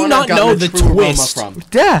first You do one not I've gotten know a the true aroma twist. from.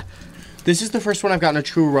 Yeah. This is the first one I've gotten a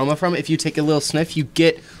true aroma from. If you take a little sniff, you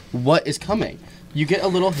get what is coming. You get a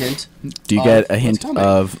little hint. Do you of get a what's hint coming.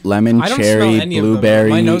 of lemon, I don't smell cherry, any of them.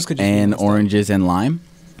 blueberry, My nose could just be and messed up. oranges and lime?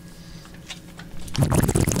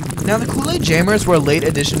 Now the Kool-Aid Jammers were a late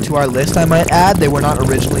addition to our list, I might add. They were not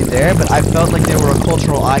originally there, but I felt like they were a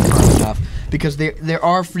cultural icon enough because they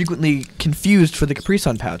are frequently confused for the Capri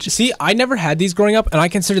Sun pouches. See, I never had these growing up, and I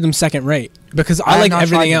consider them second rate because I have like not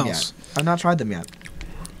everything tried them else. yet. I've not tried them yet.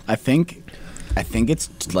 I think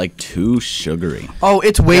it's like too sugary. Oh,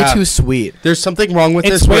 it's way Yeah. too sweet. There's something wrong with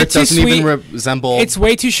It's this where way it too doesn't even sweet. resemble. It's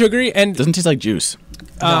way too sugary, and It doesn't taste like juice.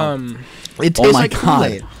 It Oh tastes my like God.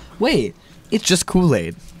 Kool-Aid. Wait, it's just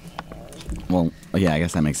Kool-Aid. Well, yeah, I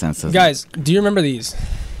guess that makes sense. doesn't it? guys, do you remember these?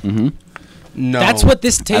 no. That's what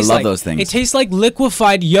this tastes love like. those things. It tastes like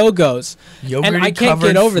liquefied Yogos. And I can't Yogurt-covered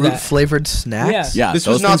get over that. fruit-flavored snacks? Yeah. Yeah, This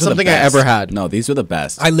was those not things are the something I best. ever had. No, these were the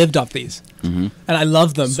best. I lived off these, and I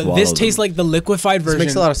love them. But Swallow this them. tastes like the liquefied This version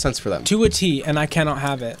makes a lot of sense for them. to a T, and I cannot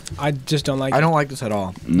have it. I just don't like I it. don't like this at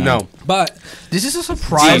all. No. But This is a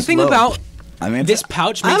surprise. something low. about I mean, this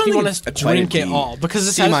pouch I makes don't me think want to it's quite a drink it D. all because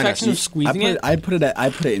the C minus. satisfaction of squeezing it. I put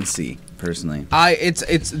it in C personally.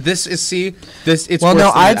 This is C. It's Well, worse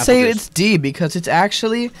no, than the I'd say apple juice. it's D because it's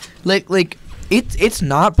actually it's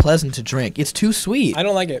not pleasant to drink. It's too sweet. I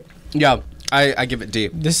don't like it. Yeah, I give it D.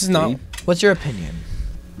 This is not. What's your opinion?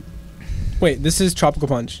 Wait, this is tropical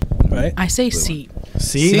punch, right? I say C.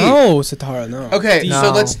 C. No, Satara, no. Okay, D. so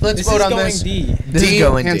No. let's This vote is on going this. D. This D, is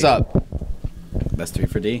going hands D. up. That's 3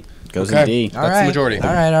 for D. Goes Okay. in D. All That's the right. majority.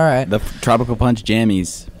 All right, all right. The Tropical Punch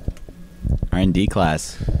Jammies are in D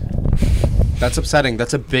class. That's upsetting.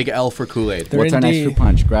 That's a big L for Kool-Aid. They're What's in our next D. fruit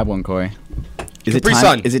punch? Grab one, Corey. Is Capri it time?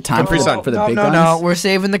 Sun. Is it time Capri for, Sun. for the no, big no, guns? no. We're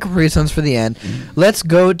saving the Capri Suns for the end. Let's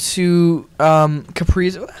go to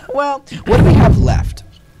Capri's. Well, what do we have left?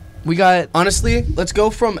 We got. Honestly, let's go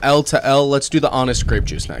from L to L. Let's do the honest grape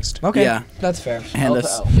juice next. Okay. Yeah. That's fair. Hand L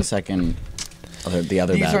us to L. the second, the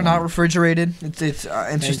other. These bad are not one. refrigerated. It's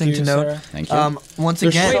interesting you, to note. Sarah. Thank you. Once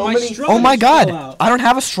There's again. so many- straw Oh my is God! still out. I don't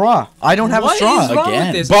have a straw. I don't have What a straw. is wrong Again.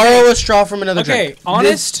 with this? Borrow a straw from another Okay, drink.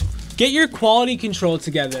 honest, get your quality control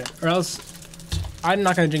together, or else I'm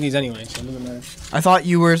not gonna drink these anyway, so it doesn't matter. I thought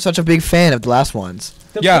you were such a big fan of the last ones.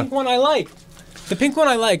 The Yeah. pink one I like. The pink one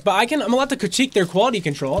I like, but I'm allowed to critique their quality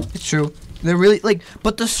control. It's true. They're really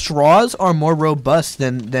but the straws are more robust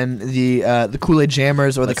than the Kool-Aid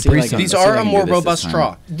Jammers or Let's the see Capri if I can- Sun. These Let's see are if I a can more do this robust time.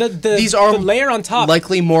 straw. These are the layer on top.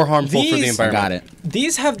 Likely more harmful for the These- environment. Got it.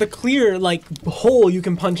 These have the clear hole you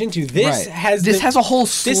can punch into. This has This the, has a whole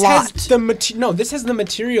This slot has the this has the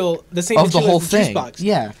material, the same of the material whole as the juice thing. box.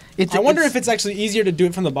 Yeah. I wonder if it's actually easier to do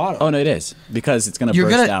it from the bottom. Oh no, it is because it's gonna you're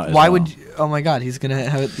burst gonna. out. as Why well. would? Oh my God, he's gonna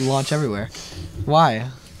have it launch everywhere. Why?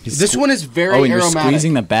 This one is very Oh, and you're aromatic.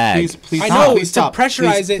 squeezing the bag. Please I stop. know, Please to stop.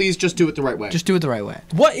 pressurize Please- it. Please just do it the right way. Just do it the right way.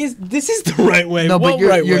 This is the right way. No, What but you're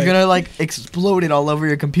right way? gonna like explode it all over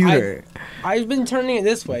your computer. I've been turning it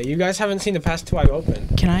this way. You guys haven't seen the past two I've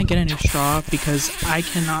opened. Can I get a new straw because I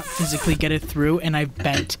cannot physically get it through, and I've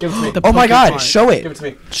bent. Give it to me. the Oh my pokey God! part. Show it. Give it to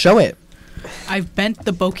me. Show it. I've bent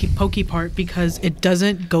the pokey part because it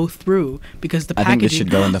doesn't go through because the I packaging. think this should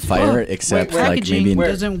go in the fire, Look, except wait, like packaging maybe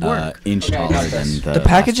doesn't work. inch Okay, I taller got than this. the. The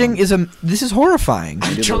packaging is This is horrifying.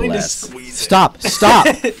 I'm trying to Stop!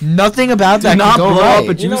 Nothing about that. Do not can go blow right.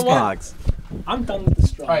 up a You know juice what? box. I'm done with the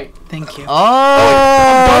straw. All right. Thank you. Oh!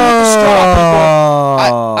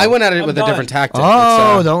 I went at it I'm with done. a different tactic.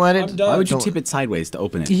 Oh! It's, Don't let it. I'm done. Why would you don't- tip it sideways to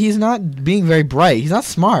open it? He's not being very bright. He's not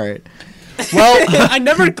smart. well, I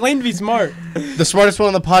never claimed to be smart. the smartest one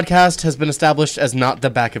on the podcast has been established as not the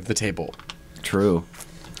back of the table. True.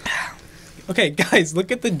 Okay, guys,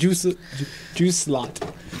 look at the juice slot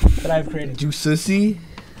that I've created. You sissy.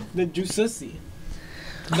 The juicy.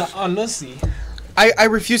 The anussy. I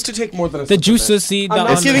refuse to take more than a The sip of it. juicy. I'm The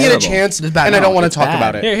not giving it a terrible. chance, This is bad. and I don't want It's to talk bad.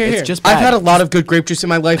 about it. Here, here, It's here. just I've bad. had a lot of good grape juice in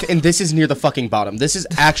my life, and this is near the fucking bottom. This is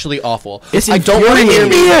actually awful. It's I don't want to hear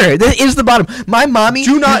me. Here, this is the bottom. My mommy.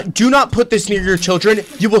 Do not put this near your children.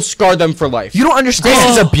 You will scar them for life. You don't understand.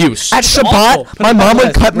 This is abuse. At awful. Shabbat, Put my it mom on would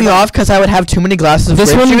list. cut me off because I would have too many glasses of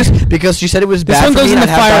This grape one- juice because she said it was bad one for goes me in and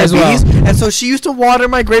the I'd have fire as well. diabetes. And so she used to water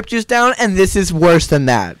my grape juice down, and this is worse than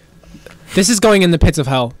that. This is going in the pits of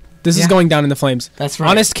hell. This is Yeah. going down in the flames. That's right.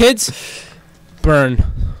 Honest kids, burn.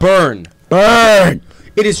 Burn. Burn.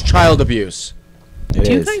 It is child abuse. It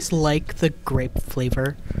Do you is. guys like the grape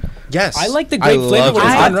flavor? Yes. I like the grape flavor love when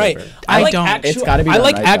it's grape done right. flavor. I like don't. Actual, It's gotta be I done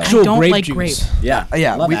like right, though. actual I don't grape like juice. grape. Yeah.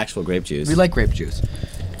 Yeah, I love we- actual grape juice. We like grape juice.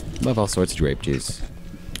 love all sorts of grape juice.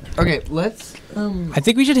 Okay, let's. I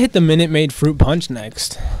think we should hit the Minute Maid fruit punch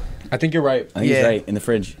next. I think you're right. I think Yeah. he's right in the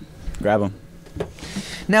fridge. Grab him.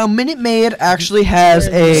 Now, Minute Maid actually has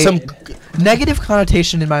a Some negative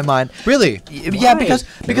connotation in my mind. really. Yeah, because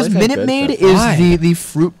They always have Minute good Maid stuff. is Why? the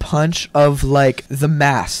fruit punch of like the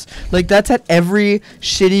mass. Like that's at every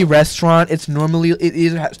shitty restaurant. It's normally it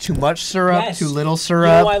either has too much syrup, Yes. too little You know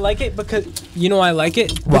syrup. why I like it? Because Why?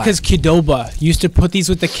 Because Qdoba used to put these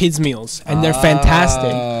with the kids' meals, and they're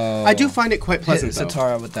fantastic. I do find it quite pleasant though.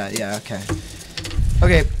 Satara with that. Yeah. Okay.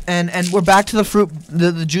 Okay, and we're back to the fruit,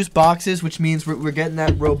 the juice boxes, which means we're getting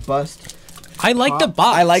that robust. I like the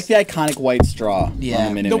box. I like the iconic white straw. Yeah. On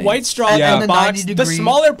the Minute the Maid. white straw And- and the box, 90 the degree-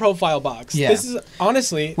 smaller profile box. Yeah. This is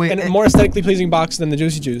honestly Wait, a more aesthetically pleasing box than the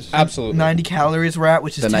Juicy Juice. Absolutely. 90 calories we're at,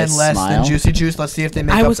 which is The 10 nice less smile. than juicy juice. Let's see if they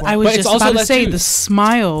make I up was for I it. was But it's just also about to less say juice. the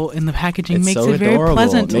smile in the packaging It's makes so it very adorable.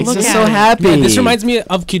 pleasant to Makes look us at. so happy. Yeah, this reminds me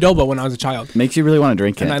of Qdoba when I was a child, Makes you really want to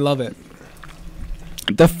drink it. and I love it.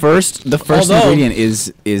 The first Although- ingredient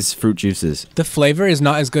is fruit juices. The flavor is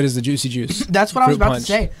not as good as the Juicy Juice. That's what I was Fruit about punch.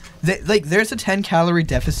 to say. Like, there's a 10-calorie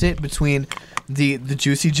deficit between the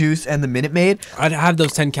juicy juice and the Minute Maid. I'd have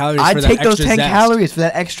those 10 calories I'd for that take those extra 10 zest. calories for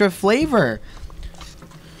that extra flavor.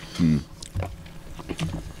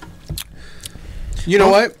 You know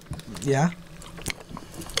what? Yeah.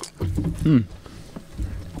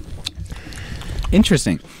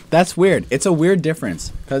 Interesting. That's weird. It's a weird difference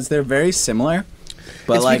because they're very similar.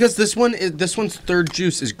 But It's like, because this one's third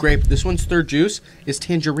juice is grape. This one's third juice is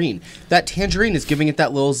tangerine. That tangerine is giving it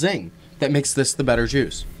that little zing that makes this the better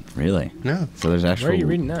juice. really? No. So there's actual. Where are you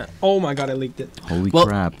reading that? Oh my god, I leaked it. Holy Well,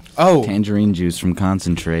 crap! oh. Tangerine juice from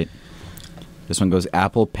concentrate. This one goes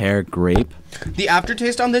apple, pear, grape. The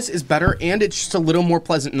aftertaste on this is better, and it's just a little more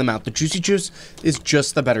pleasant in the mouth. The juicy juice is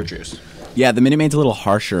just the better juice. Yeah, the Minute Maid's a little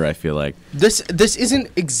harsher. I feel like. This isn't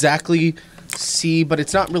exactly C, but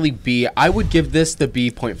it's not really B. I would give this the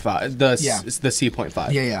B.5. The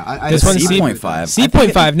C.5. Yeah. This one's C- C.5.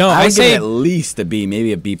 C.5. No, I I would give say it at least a B,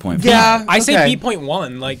 maybe a B.5. Yeah. I say Okay.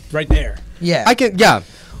 B.1, like right there. Yeah. I can. Yeah.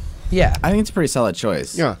 Yeah. I think it's a pretty solid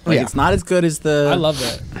choice. Yeah. Like Yeah. it's not as good as the I love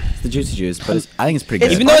that. the juicy juice, but I think it's pretty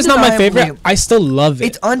good. It's Even though it's not my undeniably- favorite, I still love it.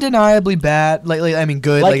 It's undeniably bad. Like I mean,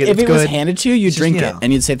 good. like Like, if it's it good. was handed to you, you'd Just, drink you it know.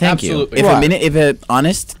 and you'd say thank Absolutely. you. Right. If a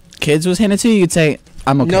Honest Kids was handed to you, you'd say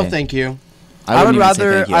I'm okay. No, thank you. I would wouldn't even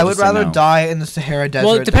say thank you, I I'd would just say rather no. die in the Sahara Desert.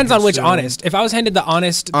 Well, it depends than on which consume- honest. If I was handed the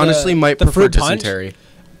honest, Honestly, might the prefer fruit punch. dysentery.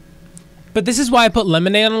 But this is why I put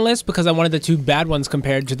lemonade on the list, because I wanted the two bad ones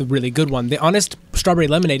compared to the really good one. The honest strawberry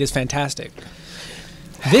lemonade is fantastic.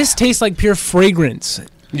 This tastes like pure fragrance.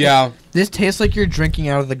 Yeah. This tastes like you're drinking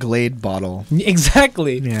out of the Glade bottle.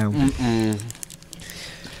 Exactly. Yeah.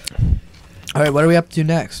 All right, what are we up to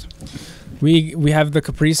next? We have the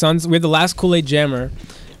Capri Suns. We have the last Kool-Aid Jammer,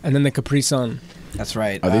 and then the Capri Sun. That's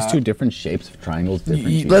right. Are these two different shapes of triangles?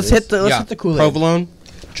 Different Let's cheeses? hit the Kool-Aid. Provolone.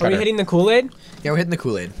 Are Cheddar. you hitting the Kool-Aid? Yeah, we're hitting the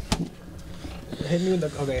Kool-Aid. Hit me with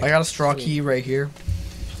the. Okay. I got a straw key right here.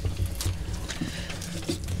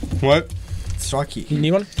 What? Straw key. You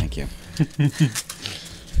need one? Thank you.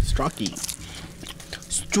 Strocky.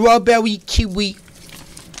 Strawberry kiwi.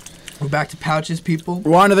 We're back to pouches, people.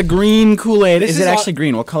 We're on to the green Kool-Aid. This Is is it all- actually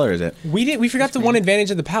green? What color is it? We forgot the one advantage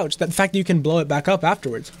of the pouch, that the fact that you can blow it back up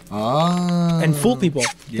afterwards and fool people.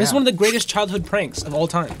 This is yeah. one of the greatest childhood pranks of all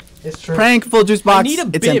time. It's true. Prank full juice box. I need a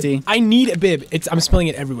bib. It's empty. I need a bib. I'm spilling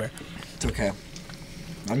it everywhere. It's okay.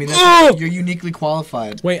 I mean, that's, you're uniquely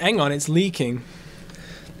qualified. Wait, hang on, it's leaking.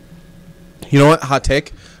 You know what? Hot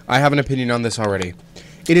take. I have an opinion on this already.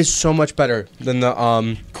 It is so much better than the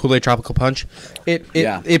Kool-Aid Tropical Punch.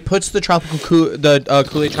 It puts the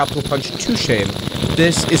Kool-Aid Tropical Punch to shame.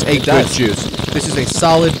 This is a good juice. This is a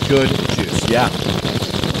solid good juice. Yeah.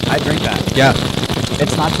 I drink that. Yeah.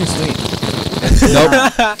 It's not too sweet.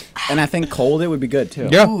 Nope. And I think cold it would be good too.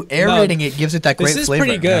 Yeah. Ooh, aerating it gives it that great This is flavor.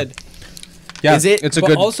 pretty good. Yeah. Is it? It's a But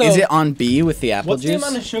good. also- Is it on B with the apple What's the juice?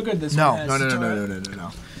 amount of sugar this No, one has?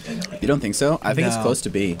 no. You don't think so? I think it's No. close to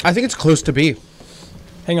B. I think it's close to B.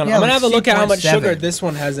 Hang on, Yeah, I'm gonna like have a look at how much 6.7. sugar this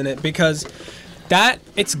one has in it, because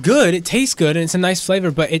it's good, it tastes good, and it's a nice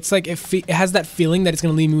flavor, but it's like it has that feeling that it's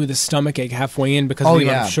gonna leave me with a stomach ache halfway in because of the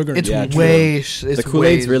amount of sugar. It's Yeah, true. way. The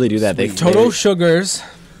Kool-Aids really do that. They Total sugars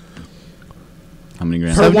How many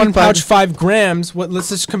grams? per one 75 pouch, 5 grams. Let's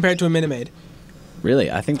just compare it to a Minute Maid.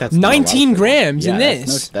 Really? I think that's not a lot 19 of sugar. grams in Yeah,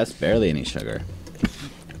 this. That's barely any sugar.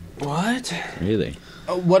 What? Really.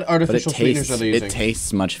 What But artificial sweeteners it are they using?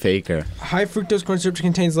 tastes much faker. High fructose corn syrup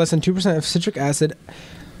contains less than 2% of citric acid,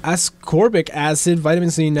 ascorbic acid,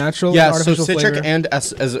 vitamin C, natural, Yeah, and so artificial citric flavor. and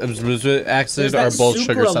acid There's are that both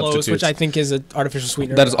sugar sucralose, substitutes. which I think is an artificial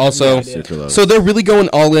sweetener. That is I have no also- idea. Sucralose. So they're really going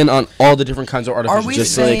all in on all the different kinds of artificial. Are we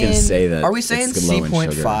Just so they can say that Are we it's saying low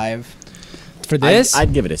in sugar. C.5? For this,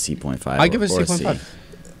 I'd give it a C.5. I give it or a C.5.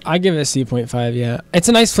 I give it a C.5. Yeah, it's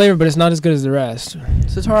a nice flavor, but it's not as good as the rest.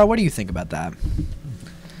 So Tara, what do you think about that?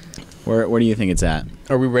 Where do you think it's at?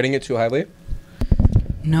 Are we rating it too highly?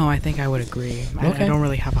 No, I think I would agree. Okay. I don't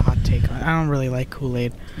really have a hot take on it. I don't really like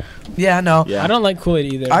Kool-Aid. Yeah, no. Yeah. I don't like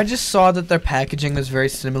Kool-Aid either. I just saw that their packaging was very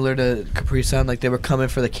similar to Capri Sun, like they were coming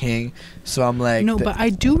for the king. So I'm like, No, but I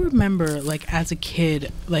do remember, like, as a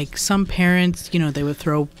kid, like, some parents, they would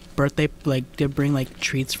throw birthday, like, they'd bring, like,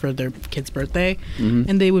 treats for their kid's birthday,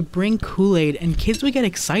 and they would bring Kool-Aid, and kids would get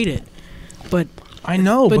excited. But I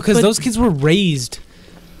know, But- because but- those kids were raised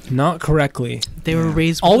not correctly. they were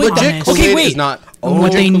raised Always- with Legit honest, Kool-Aid Kool-Aid wait. is not.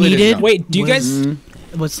 What they Kool-Aid is needed- not. Wait, do you guys?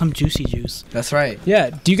 with some juicy juice. that's right. Yeah,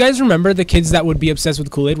 do you guys remember the kids that would be obsessed with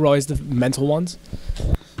Kool-Aid were always the mental ones?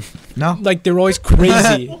 No. Like they were always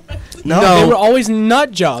crazy. No. They were always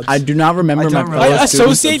nut jobs. I do not remember I my don't fellow remember. I students'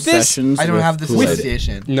 associate this- obsessions I don't with have this Kool-Aid.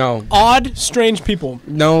 association. No, Odd, strange people.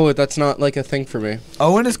 no, that's not like a thing for me.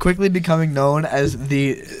 Owen is quickly becoming known as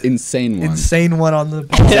the Insane one. insane one on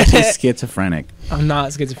the. He's schizophrenic. I'm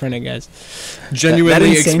not schizophrenic, guys. Genuinely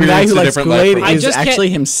that insane guy experienced who a likes different Kool-Aid life. I is just can't- actually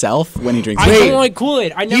himself when he drinks I Kool-Aid. don't like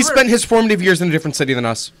Kool-Aid. I never. He spent his formative years in a different city than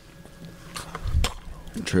us.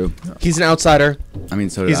 True. He's an outsider. I mean,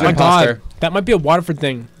 so did He's I. an My God, imposter. that might be a Waterford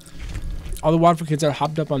thing. All the Waterford kids are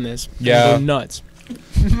hopped up on this. Yeah. They're nuts.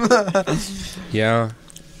 Yeah.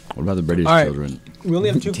 What about the British All right. children? We only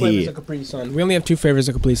have two Tea. flavors of Capri Sun. We only have two flavors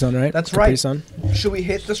of Capri Sun, right? That's Capri right. Sun. Should we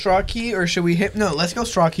hit the straw key or should we hit? No, let's go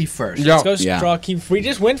straw key first. Yeah. Let's go Yeah. straw kiwi. We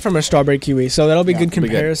just went from a strawberry kiwi, so that'll be Yeah, good it'll be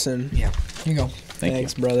good. comparison. Yeah. Here you go.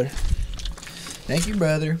 Thanks, brother. Thank you,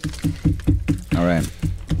 brother. All right.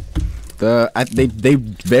 They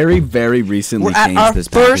very, very recently We're at changed our this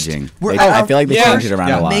first- packaging. we're They- at I our feel like they Yeah. changed it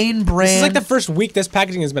around a lot. Main brand. This is like the first week this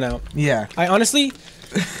packaging has been out. yeah. I honestly,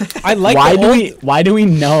 I like Why the do old, we? Why do we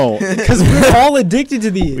know? because we're all addicted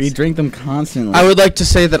to these. We drink them constantly. I would like to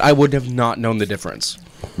say that I would have not known the difference.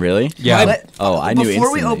 Really? Yeah. Let- Oh, I knew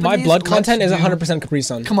before we instantly. open My these, blood let's content is do- 100% Capri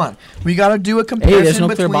Sun. Come on, we gotta do a comparison no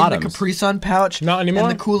clear between bottoms. the Capri Sun pouch Not anymore?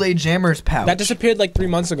 and the Kool-Aid Jammers pouch. That disappeared like 3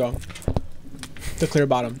 months ago. The clear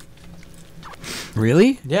bottom.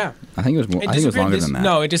 really? Yeah. I think it was. I think it was disappeared longer this- than that.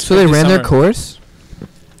 No, it just. So they ran their course.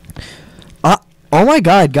 Oh my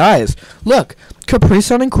God, guys! Look, Capri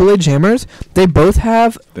Sun and Kool-Aid Jammers. They both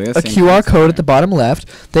have They a have the same QR things on code there. at the bottom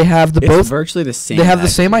left. They have the It's both. virtually the same. They have the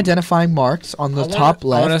same packaging. identifying marks on the top I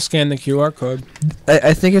want to left. scan the QR code.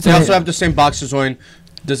 I think it's. They also have the same box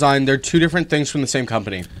design. They're two different things from the same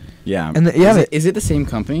company. Yeah. And yeah, Is it the same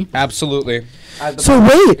company? Absolutely. So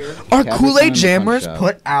wait, are Capri Sun Kool-Aid and the Jammers Punch-Out.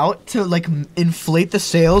 put out to like inflate the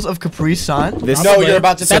sales of Capri Sun? This No, you're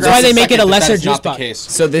about to. That's figure why out they in make it a second that lesser is not juice the box. case.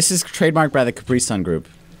 So this is trademarked by the Capri Sun Group.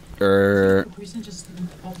 Just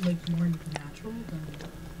like more natural than.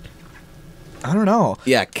 I don't know.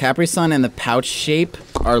 Yeah, Capri Sun and the pouch shape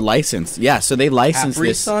are licensed. Yeah, so they license Capri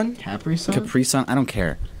this. Sun? Capri Sun. Capri Sun. I don't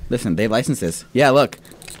care. Listen, they licensed this. Yeah, look,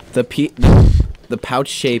 the pouch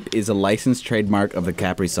shape is a licensed trademark of the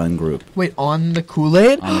Capri Sun Group Wait, on the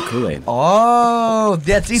Kool-Aid? on the Kool-Aid. Oh,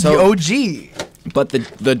 that's the So- OG. But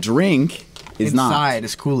the drink is Inside not.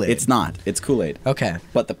 is Kool-Aid. It's not. It's Kool-Aid. Okay.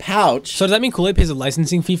 But the pouch. So does that mean Kool-Aid pays a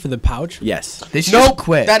licensing fee for the pouch? Yes. They should No, just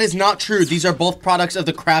quit. that is not true. These are both products of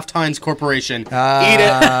the Kraft Heinz Corporation. Eat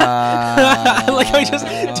it. I like how you just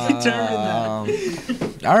determined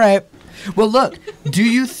that. All right. Well, look. Do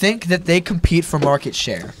you think that they compete for market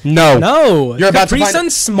share? No. No, You're about to Capri find- Sun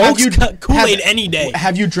smokes Have you- Kool-Aid have- any day.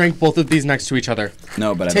 Have you drank both of these next to each other?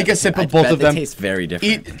 No, but Take I bet a sip I of both bet of they them. taste very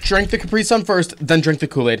different. Drink the Capri Sun first, then drink the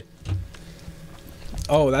Kool-Aid.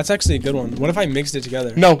 Oh, that's actually a good one. What if I mixed it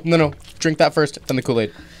together? No. Drink that first, then the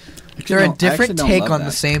Kool-Aid. They're no, a I different actually don't take love on the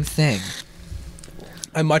that. same thing.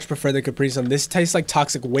 I much prefer the Capri Sun. This tastes like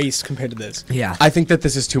toxic waste compared to this. Yeah. I think that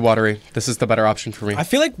this is too watery. This is the better option for me. I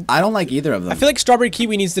feel like I don't like either of them. strawberry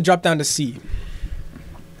kiwi needs to drop down to C,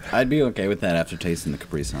 I'd be okay with that after tasting the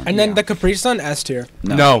Capri Sun. and then the Capri Sun S tier.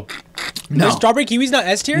 No. The strawberry kiwi's not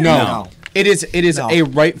S tier. No. It is No. a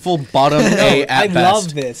rightful bottom A at I best.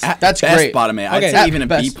 love this. That's best great. bottom A. I'd Okay. say At even a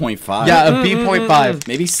best. B.5. Yeah, a B.5.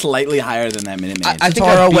 Maybe slightly higher than that Minute Maid. I think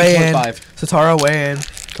Satara a weigh in. B.5. Satara weigh in.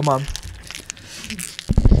 Come on.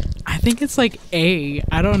 I think it's like A.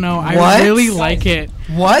 I don't know. I What? really like it.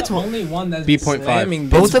 What? Only one that's B.5. slamming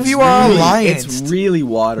Both this. of you are It's alliance. really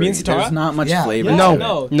watery. Me and Satara? There's not much Yeah. flavor. Yeah,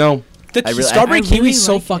 to it. no. The I really- strawberry I kiwi really is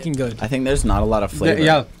so like it. fucking good. I think there's not a lot of flavor.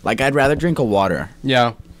 yeah. Like I'd rather drink a water.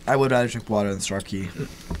 Yeah. I would rather drink water than Starkey.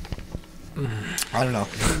 I don't know.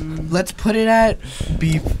 Let's put it at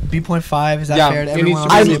B.5. Is that fair to It needs everyone?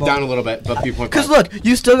 to on be the moved table? down a little bit, but B.5. Because look,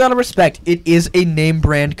 you still gotta respect. It is a name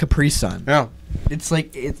brand Capri Sun. Yeah. It's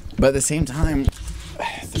like it's. But at the same time,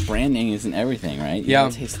 the branding isn't everything, right? Yeah.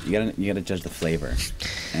 You gotta judge the flavor,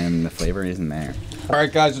 and the flavor isn't there. All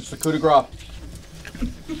right, guys, it's the coup de grace.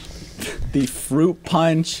 The fruit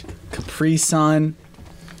punch, Capri Sun.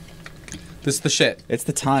 This is the shit. It's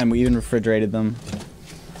the time. We even refrigerated them.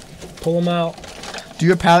 Pull them out. Do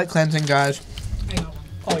your palate cleansing, guys.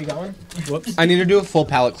 Oh, you got one? Whoops. I need to do a full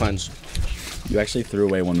palate cleanse. You actually threw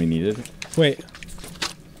away one we needed. Wait.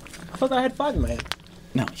 I thought I had 5 in my hand.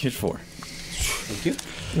 No, here's 4. Thank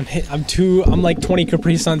you. I'm like 20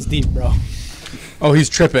 Capri Suns deep, bro. Oh, he's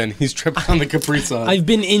tripping. He's tripping on the Capri Sun. I've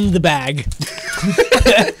been in the bag.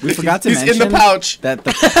 We forgot to He's mention in the pouch. that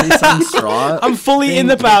the Capri Sun straw. I'm fully thing, in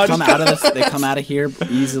the pouch. They come out of here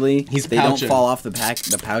easily. He's they don't pouching. fall off the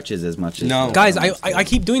pouches as much as No. the Guys, ones I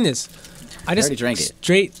keep doing this. I just already drank it.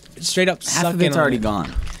 straight up half suck of in it's on already it.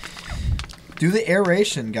 gone. Do the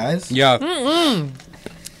aeration, guys. Yeah.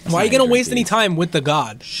 Why are you gonna waste any time with the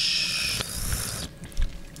god?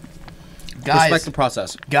 Guys, Respect the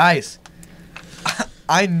process. guys.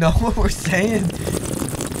 I know what we're saying.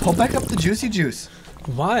 Pull back up the juicy juice.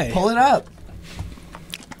 Why? Pull it up.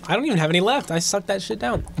 I don't even have any left. I sucked that shit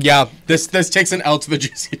down. Yeah, this takes an L to the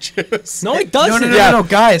juicy juice. No, it No, doesn't. no, no, no, no,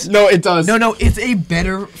 guys. No, it does. No, it's a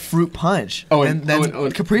better fruit punch Owen, than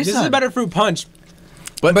Owen. Capri This Sun. is a better fruit punch.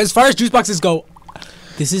 But as far as juice boxes go,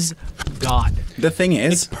 this is God. The thing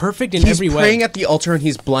It's is, perfect in He's every praying way. at the altar and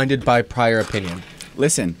he's blinded by prior opinion.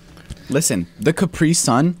 listen. The Capri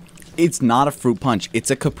Sun, it's not a fruit punch.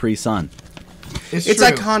 It's a Capri Sun. It's It's true.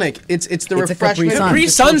 iconic. It's the It's a Capri refreshment. Sun. Capri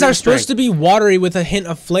It's Suns are children's supposed to drink. be watery with a hint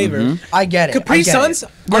of flavor. I get it. Capri I get Suns it.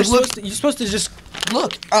 are But supposed to, you're supposed to just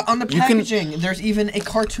look on the You can- packaging. There's even a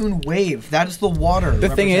cartoon wave. That is the water. The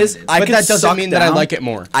thing is, represented. I But could that doesn't suck mean that I down- like it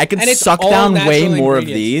more. I could And it's suck all down way natural more of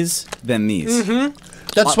ingredients. these than these.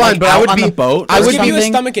 That's On- fine, like, but I out would on be the boat I or would give you a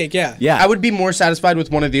something. stomachache. Yeah. Yeah. I would be more satisfied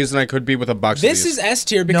with one of these than I could be with a box This of these. is S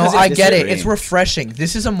tier no, because I it's get it. disagree. It's refreshing.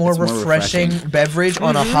 This is a more, It's more refreshing, refreshing. beverage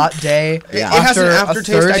on a hot day. Yeah. It has an after a aftertaste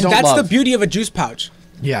I thirst. don't that's love. the beauty of a juice pouch.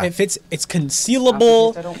 Yeah. It's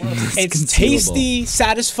concealable, it's concealable. tasty,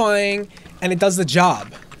 satisfying, and it does the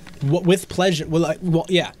job with pleasure. Well,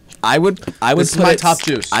 yeah. I would This is put my it top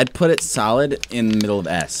juice. I'd put it solid in the middle of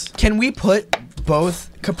S. Can we put both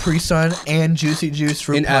Capri Sun and Juicy Juice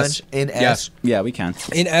fruit In punch S. in S? Yes. Yeah, we can.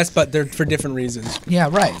 In S, but they're for different reasons. Yeah,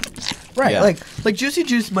 right. Right. Yeah. Like Juicy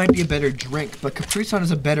Juice might be a better drink, but Capri Sun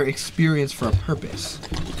is a better experience for a purpose.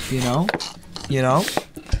 You know?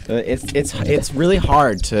 It's really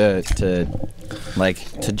hard to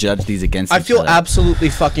judge these against. I each feel other. absolutely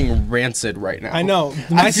fucking rancid right now. I know.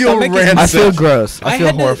 I feel stomach is- rancid. I feel gross. I feel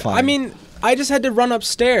had to- horrified. I mean, I just had to run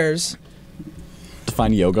upstairs. to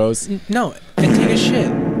find Yogos. No, and take a shit.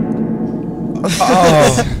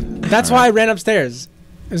 oh. That's why I ran upstairs.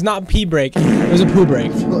 It was not a pee break. It was a poo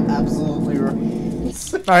break. Absolutely right.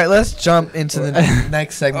 All right, let's jump into the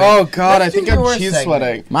next segment. Oh God, Let's I think do I'm your cheese segment.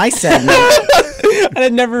 sweating. My segment. I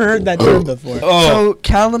had never heard that term before. So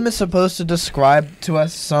Callum is supposed to describe to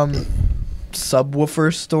us some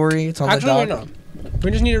subwoofer story. It's on Actually, the doc. no.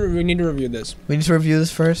 We just need to review this. We need to review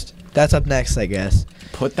this first. That's up next, I guess.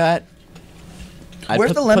 Put that. I'd Where'd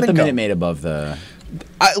put, the lemon put the go? Minute Maid above the.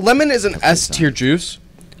 Lemon is an S tier juice.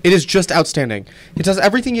 It is just outstanding. It does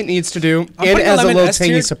everything it needs to do, I'm and putting it has a lemon little S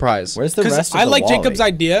tangy tier. surprise. Where's the rest Because of I the like Wally? Jacob's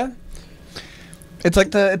idea. It's like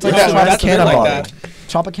the Yeah, that's a bit Tropicana like bottle. that.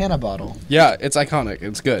 Tropicana bottle. Yeah, it's iconic.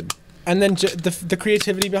 It's good. And then the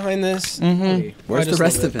creativity behind this. Where's I the just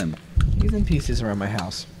rest love of him? He's in pieces around my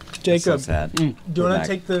house. Jacob, So sad. do you We're want back. to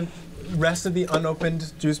take the rest of the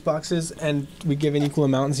unopened juice boxes and we give an equal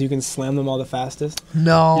amount so you can slam them all the fastest?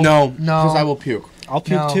 No. No, No. because I will puke. I'll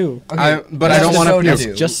puke No. too. Okay. But I don't want to Soda puke.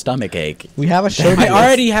 do. Just stomach ache. We have a show. I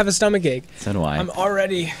already have a stomach ache. So do I. I'm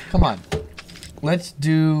already. Come on. Let's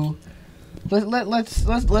do.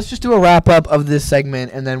 Let's just do a wrap up of this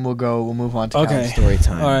segment and then we'll move on to Okay. Callum's story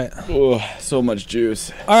time. All right. Oh, so much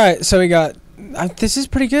juice. All right. So we got. This is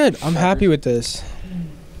pretty good. I'm happy with this.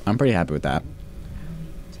 I'm pretty happy with that.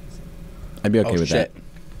 I'd be okay with shit.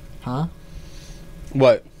 Huh?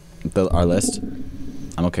 What? that. Our list.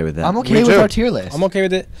 I'm okay with that. I'm okay Me with too. our tier list. I'm okay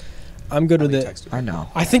with it. I'm good with it. I know.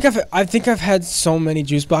 I think I've had so many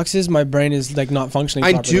juice boxes. My brain is like not functioning.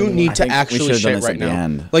 I properly do anymore. need I to think we actually should've done shit this right at the now.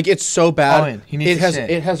 end. Like it's so bad. Owen, he needs it to has. shit.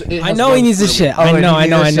 It has. It I has know run he needs to through shit. me. I Owen, know. you I need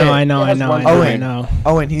know. to I know. shit. I know. I know. I know. I Owen. know.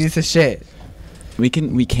 Owen, he needs to shit. We can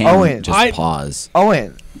Owen. just pause.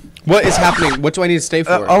 Owen. What is happening? What do I need to stay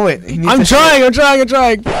for? Owen. He needs I'm to trying. I'm trying. I'm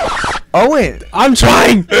trying. Shit. Owen. I'm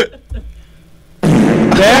trying.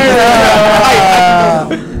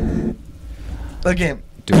 Okay.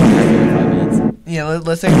 Do 5 minutes. Yeah,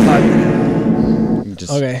 let's take 5 minutes.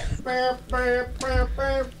 Just, Okay.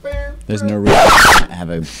 There's no reason to have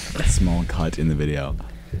a small cut in the video.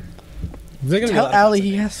 Tell Ali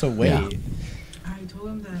he has to wait. Yeah. I told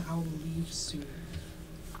him that I'll leave soon.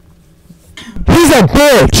 He's a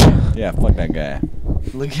bitch. Yeah, fuck that guy.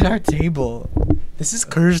 Look at our table. This is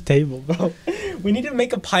Kerr's table, bro. We need to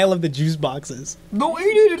make a pile of the juice boxes. No, eat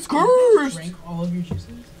it. It's cursed. Drank all of your juices?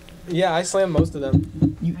 Yeah, I slammed most of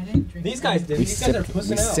them. I didn't drink These guys did. These guys are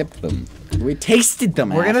pussing out. sipped them. We tasted them.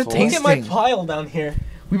 We're gonna asshole. taste- Look at my tasting. pile down here.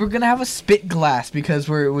 We were gonna have a spit glass because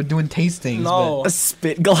we're doing tastings. No. a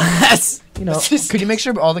spit glass. But, you know, could you make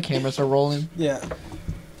sure all the cameras are rolling? Yeah.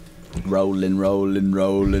 Rolling, rolling,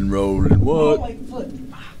 rolling, rolling. What?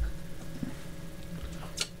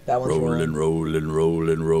 That one's Rolling, rolling,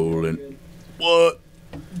 rolling, rolling. What?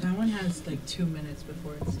 That one has like 2 minutes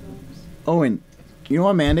before it stops. Owen, you know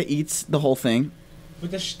Amanda eats the whole thing?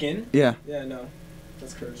 With the skin? Yeah. Yeah, no.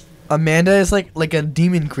 That's cursed. Amanda is like a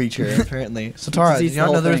demon creature apparently. So Tara, Just did eats you the not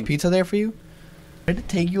know whole there was thing. pizza there for you? Why did it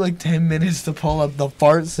take you like 10 minutes to pull up the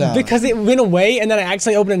fart sound? Because it went away, and then I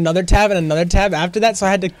accidentally opened another tab and another tab after that, so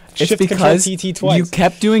I had to It's shift because Control TT twice. you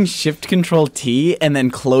kept doing Shift Control T and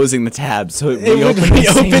then closing the tab, so it It would reopened the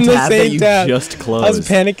same reopen the tab that same you tab. just closed I was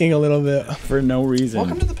panicking a little bit. for no reason.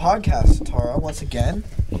 Welcome to the podcast, Tara, once again.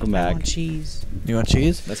 Welcome I back. want cheese. You want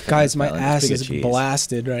cheese? Let's Guys, my let's ass pick a is cheese.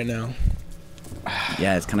 blasted right now.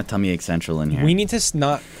 Yeah, it's kind of tummy ache central in here. We need to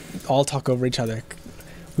not all talk over each other.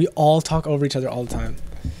 We all talk over each other all the time.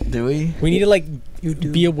 Do we? We need to like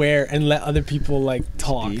be aware and let other people like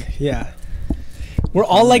talk. Speak? Yeah. We're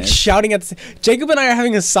all like Nice. shouting at Jacob and I are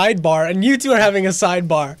having a sidebar and you two are having a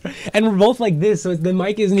sidebar. And we're both like this, so the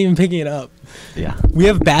mic isn't even picking it up. Yeah. We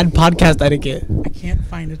have bad podcast etiquette. I can't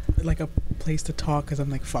find like a place to talk because I'm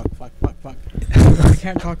like, fuck. I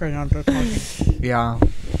can't talk right now. I'm talking. Yeah.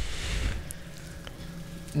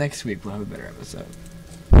 Next week we'll have a better episode.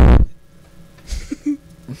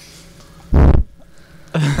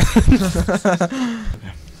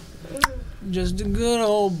 Just a good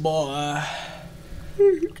old boy.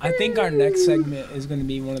 I think our next segment is going to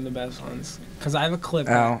be one of the best ones. Because I have a clip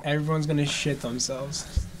Ow. that everyone's going to shit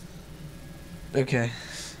themselves. Okay.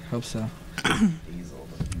 Hope so.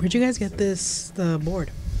 Where'd you guys get this? The board.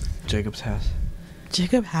 Jacob's house.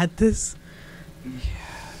 Jacob had this.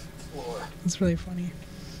 It's really funny.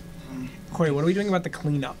 Corey, what are we doing about the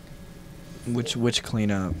cleanup? Which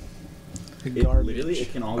cleanup? The garbage. Literally,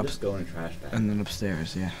 it can all just go in a trash bag. And then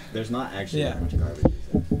upstairs, yeah. There's not actually Yeah. that much garbage.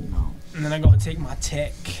 No. And then I go and take my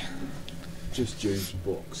tech. Just James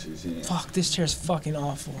boxes in it. Fuck, this chair's fucking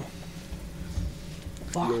awful.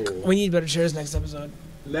 Fuck. Yo. We need better chairs next episode.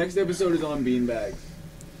 Next episode is on beanbags.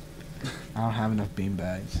 I don't have enough bean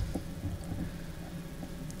bags.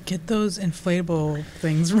 Get those inflatable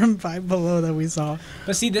things from Five Below that we saw.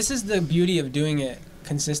 But see, this is the beauty of doing it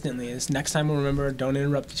consistently. Is next time we'll remember, don't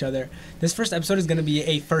interrupt each other. This first episode is going to be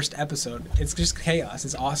a first episode. It's just chaos.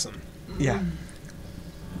 It's awesome. Yeah.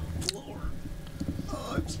 Oh,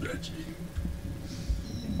 I'm stretching.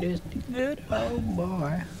 Just a good old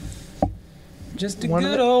boy. Just a One of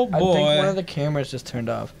good the- old boy. I think one of the cameras just turned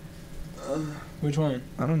off. Which one?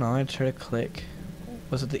 I don't know. I tried to click.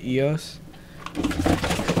 Was it the EOS?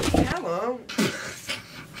 Hello.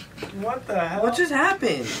 What the hell? What just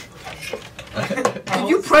happened? Did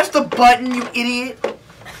you press the button, you idiot?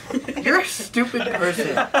 You're a stupid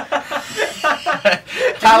person.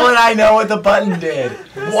 How would I know what the button did?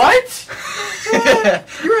 What?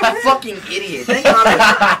 You're a fucking idiot. Thank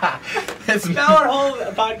God. Now our whole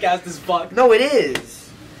podcast is fucked. No, it is.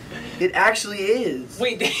 It actually is.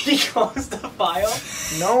 Wait, did he close the file?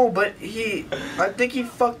 No, but I think he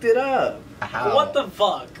fucked it up. How? What the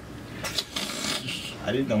fuck?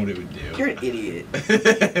 I didn't know what it would do. You're an idiot.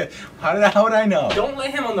 How would I know? Don't let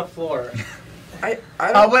him on the floor. I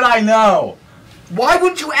How don't. would I know? Why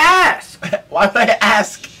wouldn't you ask? Why would I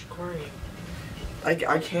ask? Corey, I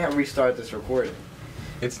can't restart this recording.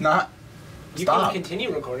 It's not. you Stop. can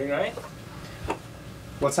continue recording, right?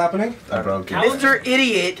 What's happening? I broke it. Callum- Mr.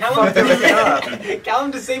 Idiot Callum fucked everything up. Callum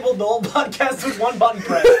disabled the whole podcast with one button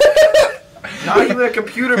press. Not even a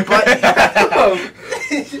computer button. Yeah,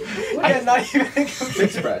 not even a computer.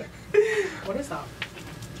 Spread. What is that?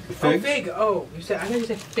 Figs? Oh, fig. Oh, you said I thought you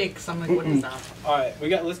said fix. I'm like, what is that? Alright,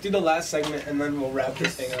 let's do the last segment and then we'll wrap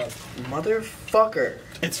this thing up. Motherfucker.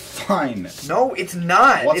 It's fine. No, it's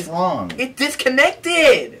not. What's it's wrong? It's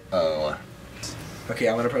disconnected. Oh. Okay,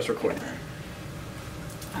 I'm gonna press record.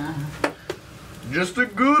 Just a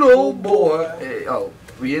good old boy. Oh,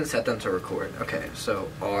 we didn't set them to record. Okay, so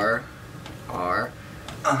R. R.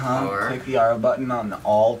 Click the R button on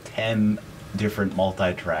all 10 different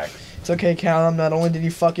multi-tracks. It's okay, Callum. Not only did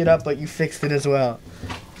you fuck it up, but you fixed it as well.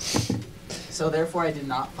 So therefore, I did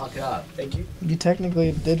not fuck it up. Thank you. You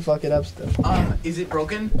technically did fuck it up still. Is it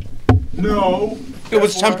broken? No. It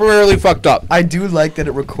was temporarily fucked up. I do like that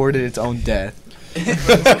it recorded its own death.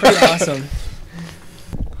 Pretty awesome.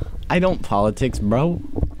 I don't politics, bro.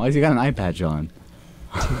 Why has he got an eye patch on?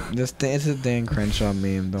 It's a Dan Crenshaw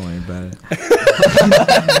meme. Don't worry about it.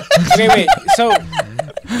 Okay, wait.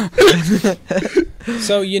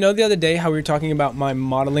 So you know the other day how we were talking about my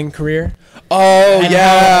modeling career? Oh,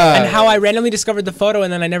 And how I randomly discovered the photo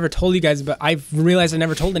and then I never told you guys, but I realized I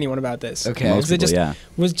never told anyone about this. Okay. Most Because it people, just yeah.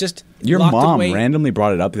 was just Your locked mom away. randomly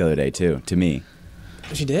brought it up the other day, too, to me.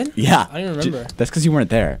 She did? Yeah. I don't remember. That's because you weren't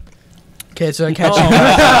there. Okay, so I catch you.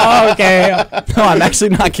 Oh, okay. No, I'm actually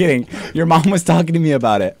not kidding. Your mom was talking to me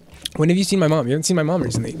about it. When have you seen my mom? You haven't seen my mom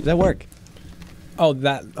recently. Does that work? Oh,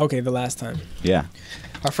 the last time. Yeah.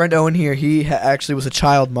 Our friend Owen here, he actually was a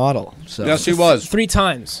child model. So Yes, he was. 3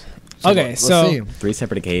 times. So Okay, let's so see. 3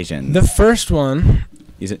 separate occasions. the first one,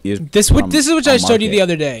 This this is what I showed you the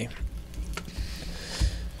other day.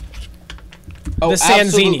 Oh, The Sanzini.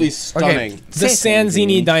 absolutely stunning. The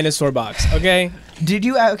Sanzini dinosaur box, okay? Did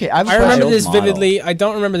you? Okay, I have a I remember question. this model. vividly. I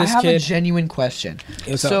don't remember I this have a kid. genuine question.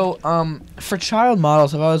 What's So, for child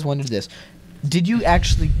models, I've always wondered this: did you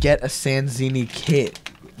actually get a Sanzini kit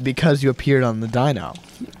because you appeared on the dyno?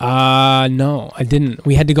 No, I didn't.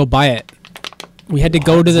 We had to go buy it. We had to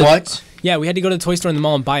go to the What? Yeah, we had to go to the toy store in the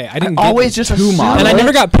mall and buy it. I didn't I get always just two assumed- models. and I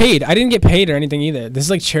never got paid. I didn't get paid or anything either. This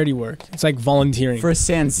is like charity work. It's like volunteering. For a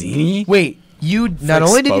Sanzini? Wait, you not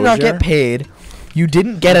only did you not get exposure? paid, you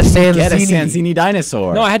didn't get a Sanzini. Get a Sanzini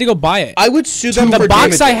dinosaur. No, I had to go buy it. I would sue them The for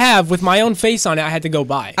box damages. I have with my own face on it, I had to go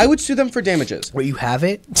buy. I would sue them for damages. Wait, you have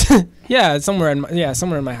it? Yeah, it's somewhere in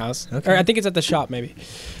my house. Okay. Or I think it's at the shop maybe.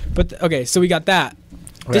 But okay, so we got that.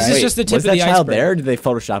 This Right. is just the tip was of that the child iceberg. there, or did they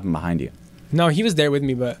Photoshop him behind you? No, he was there with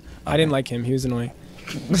me, but I didn't like him. He was annoying.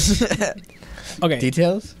 Okay,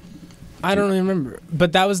 Details? I don't remember.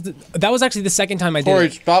 But that was actually the second time I did Corey,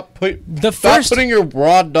 it. stop The first putting your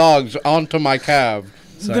raw dogs onto my calf.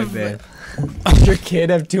 Sorry, The- babe. Does your kid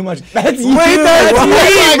have too much? That's you. Wait,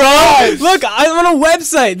 that's me, bro. Look, I'm on a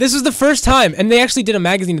website. This was the first time, and they actually did a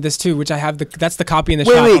magazine of this too, which I have. That's the copy in the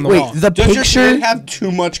shop on the wall. The Does your picture kid have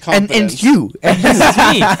too much and confidence? it's you. And This is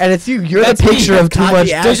me. and it's you. You're That's the picture me. of too Cocky much.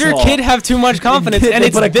 ass. Does your Asshole. kid have too much confidence? And They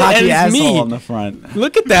it's put a cocky and it's asshole me. on the front.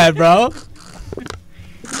 Look at that, bro.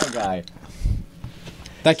 That guy.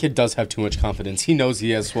 That kid does have too much confidence. He knows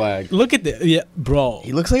he has swag. Look at the bro.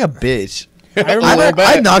 He looks like a bitch. I remember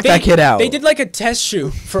I knocked that kid out. They did like a test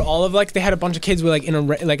shoot for all of they had a bunch of kids with in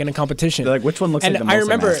a competition. They're like, which one looks and like the most I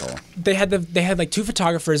remember an asshole? they had like 2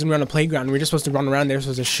 photographers and we were on a playground. And we were just supposed to run around. They were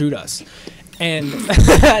supposed to shoot us, and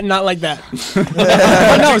not like that.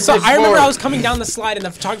 But no, so I remember I was coming down the slide and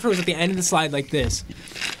the photographer was at the end of the slide like this,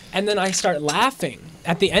 and then I start laughing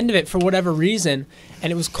at the end of it for whatever reason.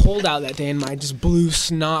 And it was cold out that day, and I just blew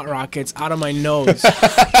snot rockets out of my nose.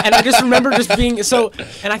 And I just remember just being so.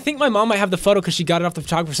 And I think my mom might have the photo because she got it off the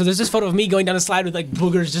photographer. So there's this photo of me going down the slide with like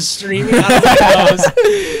boogers just streaming out of my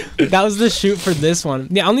nose. That was the shoot for this one.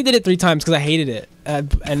 Yeah, I only did it 3 times because I hated it,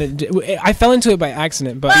 and I fell into it by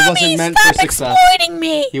accident. But He wasn't meant for success.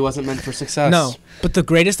 He wasn't meant for success. no, but the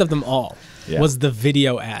greatest of them all Yeah. was the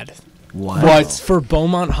video ad What? for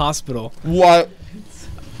Beaumont Hospital. What?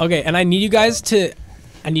 Okay, and I need you guys to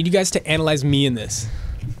analyze me in this.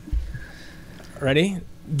 Ready?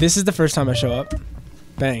 This is the first time I show up.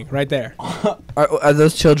 Bang, right there. Are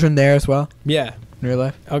those children there as well Yeah. in real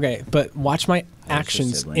life? Okay, but watch my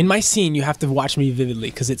actions. sibling. In my scene, you have to watch me vividly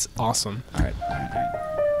because it's awesome. All right.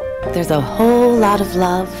 There's a whole lot of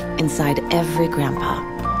love inside every grandpa.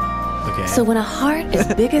 Okay. So when a heart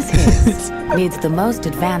as big as his needs the most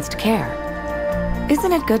advanced care,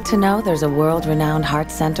 isn't it good to know there's a world-renowned heart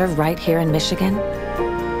center right here in Michigan?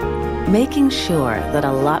 Making sure that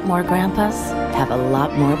a lot more grandpas have a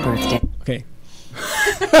lot more birthdays. Okay.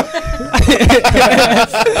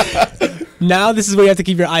 Now this is where you have to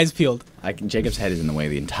keep your eyes peeled. Jacob's head is in the way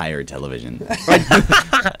of the entire television.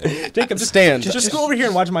 Jacob, just Stand. Just go over here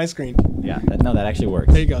and watch my screen. Yeah, that actually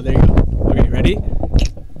works. There you go. There you go. Okay, ready?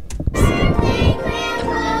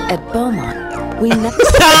 At Beaumont, we never...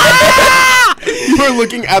 You are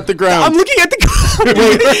looking at the ground. I'm looking at the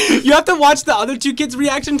ground. You have to watch the other 2 kids'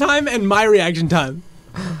 reaction time and my reaction time.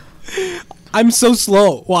 I'm so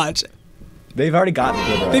slow. Watch. They've already got the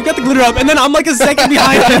glitter. They've got the glitter up, and then I'm like a second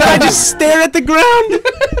behind, and I just stare at the ground.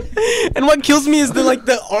 And what kills me is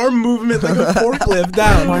the arm movement, like a forklift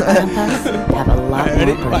down. more grandpas have a lot Alright,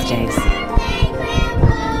 ready? more birthdays.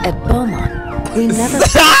 At Beaumont, we never...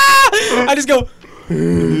 I just go.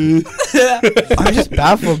 I'm just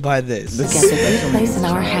baffled by this. Forget that we place in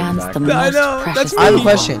our hands the most know, precious that's I have a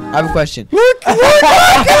thing. question.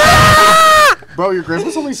 Bro, your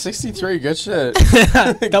grandpa's only 63. Good shit.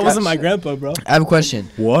 That wasn't my grandpa, bro. I have a question.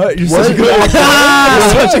 What? You're Was such a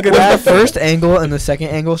good actor. was the first angle and the second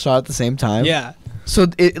angle shot at the same time? Yeah. So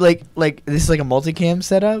it like this is like a multicam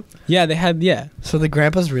setup. Yeah, they had, yeah. So the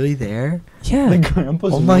grandpa's really there. Yeah.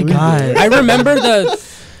 grandpa's Oh my god. I remember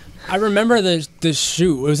the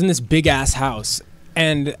shoot. It was in this big ass house,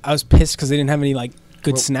 and I was pissed because they didn't have any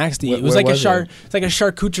good snacks to eat. It was where like was it's like a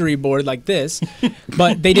charcuterie board like this,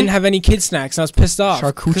 but they didn't have any kids snacks, and I was pissed off.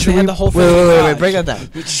 'cause Charcuterie. They had the whole thing. Wait, break that down.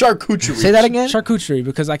 Charcuterie. Say that again. Charcuterie,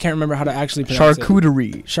 because I can't remember how to actually pronounce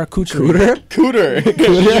Charcuterie. it. Charcuterie. Cooter.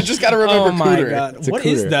 You just gotta remember Oh my cooter. god, It's a what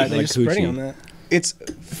is cooter. that? It's That you're like spreading coochie. on that? It's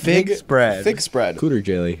fig spread. Fig spread. Cooter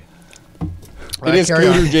jelly. It is carry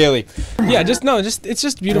on. cooter jelly. Yeah, it's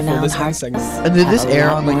just beautiful. Renowned This heart one segment. And did this have a air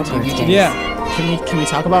lot on more TV? birthdays. Yeah. Can we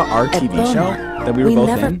talk about our At TV show Beaumont, that we were we both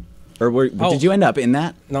never- in? Or Oh. did you end up in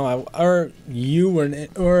that? No, or you were in it,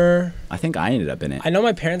 or I think I ended up in it. I know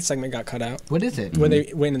my parents' segment got cut out What is it? where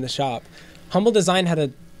they went in the shop. Humble Design had a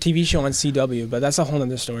TV show on CW, but that's a whole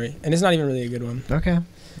other story, and it's not even really a good one. Okay.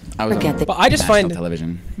 I was Forget on that- But I just national find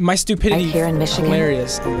television. my stupidity Right here in Michigan?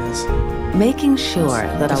 hilarious in this. Making sure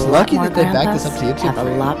that a It's lot lucky more that they backed grandpas this up to YouTube have for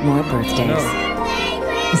a you. lot more birthdays.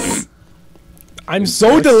 No. I'm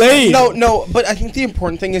so delayed. No, but I think the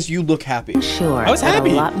important thing is you look happy. Making sure I was that happy.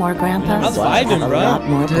 a lot more grandpas I was have vibing, a bro. lot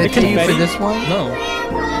more Did they birthdays. pay you for confetti? this one? No.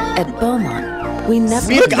 At Beaumont, we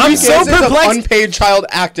never... Look, I'm so Weekends of perplexed. Unpaid child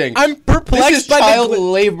acting. I'm This perplexed is by child the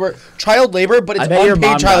labor, but I it's bet your mom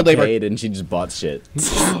unpaid child got labor. paid and she just bought shit.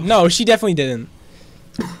 No, she definitely didn't.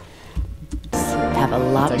 have a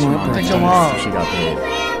lot Text your more mom. birthdays. Text your mom. She got paid.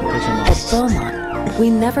 Text your mom. At Beaumont, we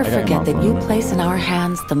never I got your forget mom that phone you number. place in our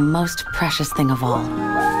hands the most precious thing of all.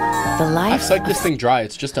 The I've life sucked of this thing dry.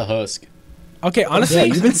 It's just a husk. Okay, honestly, Yeah,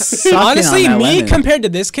 you've been sucking honestly, on that me lemon. compared to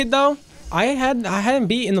this kid though, I had him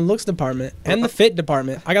beat in the looks department and the fit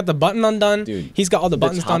department. I got the button undone. Dude, he's got all the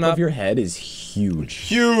buttons done The top up. of your head is huge.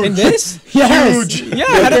 Huge. In this? Yes. Huge. Yeah,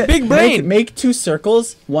 I had a big brain. Make 2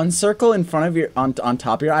 circles. 1 circle in front of your on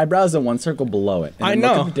top of your eyebrows and 1 circle below it. And I then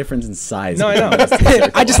know. Look at the difference in size. No, I know.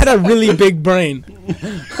 I just had a really big brain.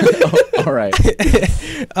 All right.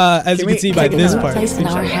 As you can see by this part. Place in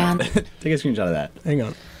our hand, Take a screenshot of that. Hang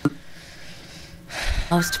on.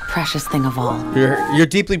 most precious thing of all. You're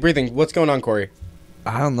deeply breathing. What's going on, Corey?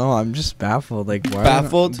 I don't know. I'm just baffled. Like, why?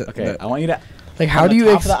 Baffled? Okay, I want you to. Like, how from do the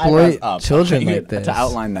you top of the eyebrows exploit up, children I want you like this? To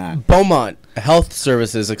outline that Beaumont Health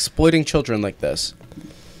Services exploiting children like this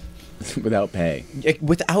without pay.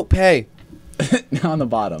 without pay. Now on the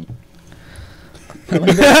bottom. I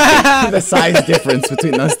like the size difference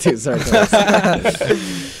between those 2 circles.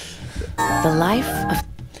 The life of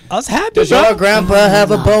I was happy. Does bro. your grandpa have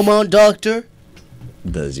a Beaumont doctor?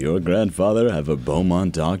 Does your grandfather have a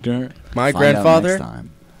Beaumont doctor? My Find out grandfather? next time.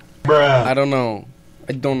 I don't know.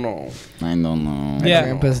 I don't know. I don't know. Yeah.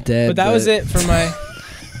 Grandpa's dead. But that was it for my.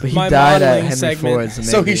 But he my died at modeling Henry segment. Ford's. and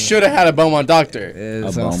So he maybe- should have had a Beaumont doctor. A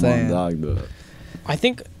That's what I'm Beaumont saying. doctor. I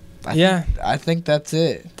think. I Yeah, I think that's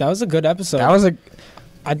it. that was a good episode. That was a.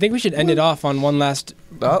 I think we should end it off on one last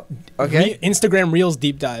Oh, okay. Instagram Reels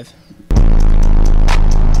deep dive.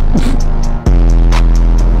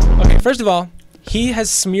 Okay, first of all, he has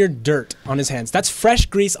smeared dirt on his hands. That's fresh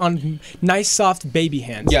grease on nice, soft baby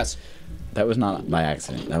hands. Yes. That was not by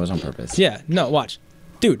accident. That was on purpose. Yeah, no, watch.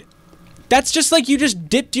 Dude, that's just like you just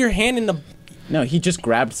dipped your hand in the... No, he just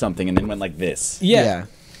grabbed something and then went like this. Yeah.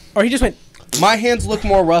 Or he just went... My hands look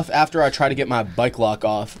more rough after I try to get my bike lock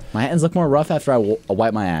off. My hands look more rough after I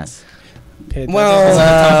wipe my ass. Okay, Well,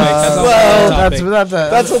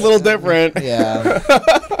 That's a little different. Yeah.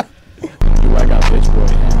 Ooh, I got bitch boy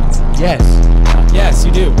hands. Yes. Yes,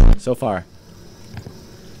 you do. So far.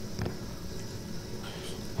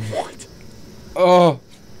 What? Oh.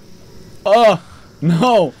 Oh,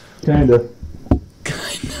 no. Kinda.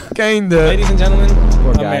 Kinda. Ladies and gentlemen,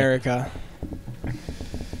 Poor guy. America.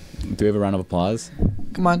 Do we have a round of applause?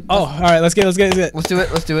 Come on. Oh, all right, let's get it. Let's do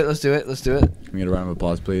it. Let's do it. Let's do it. Let's do it. Can we get a round of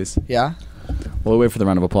applause, please? Yeah. While we wait for the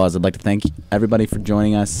round of applause, I'd like to thank everybody for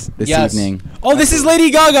joining us this Yes. evening. Oh, this is Lady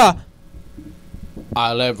Gaga.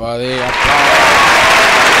 I live for the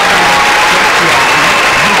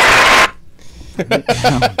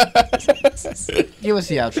Give us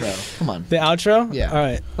the outro. Come on. The outro? Yeah. All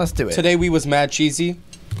right. Let's do it. Today we was mad cheesy.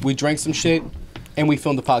 We drank some shit, and we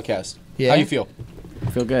filmed the podcast. Yeah. How you feel?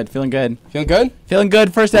 Feel good. Feeling good. Feeling good? Feeling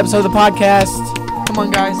good. First episode of the podcast. Come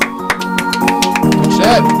on, guys.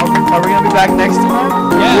 Shit. Are we gonna be back next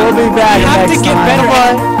time? Yeah. We'll be back We have next to get time. better.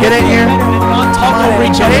 Come on. Get in here. Not talk over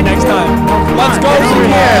each other next time. Let's go. Get over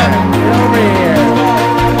here. Get over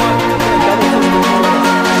here.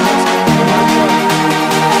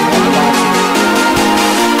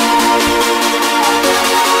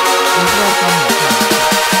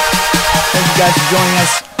 Thank you guys for joining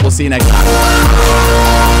us. We'll see you next time.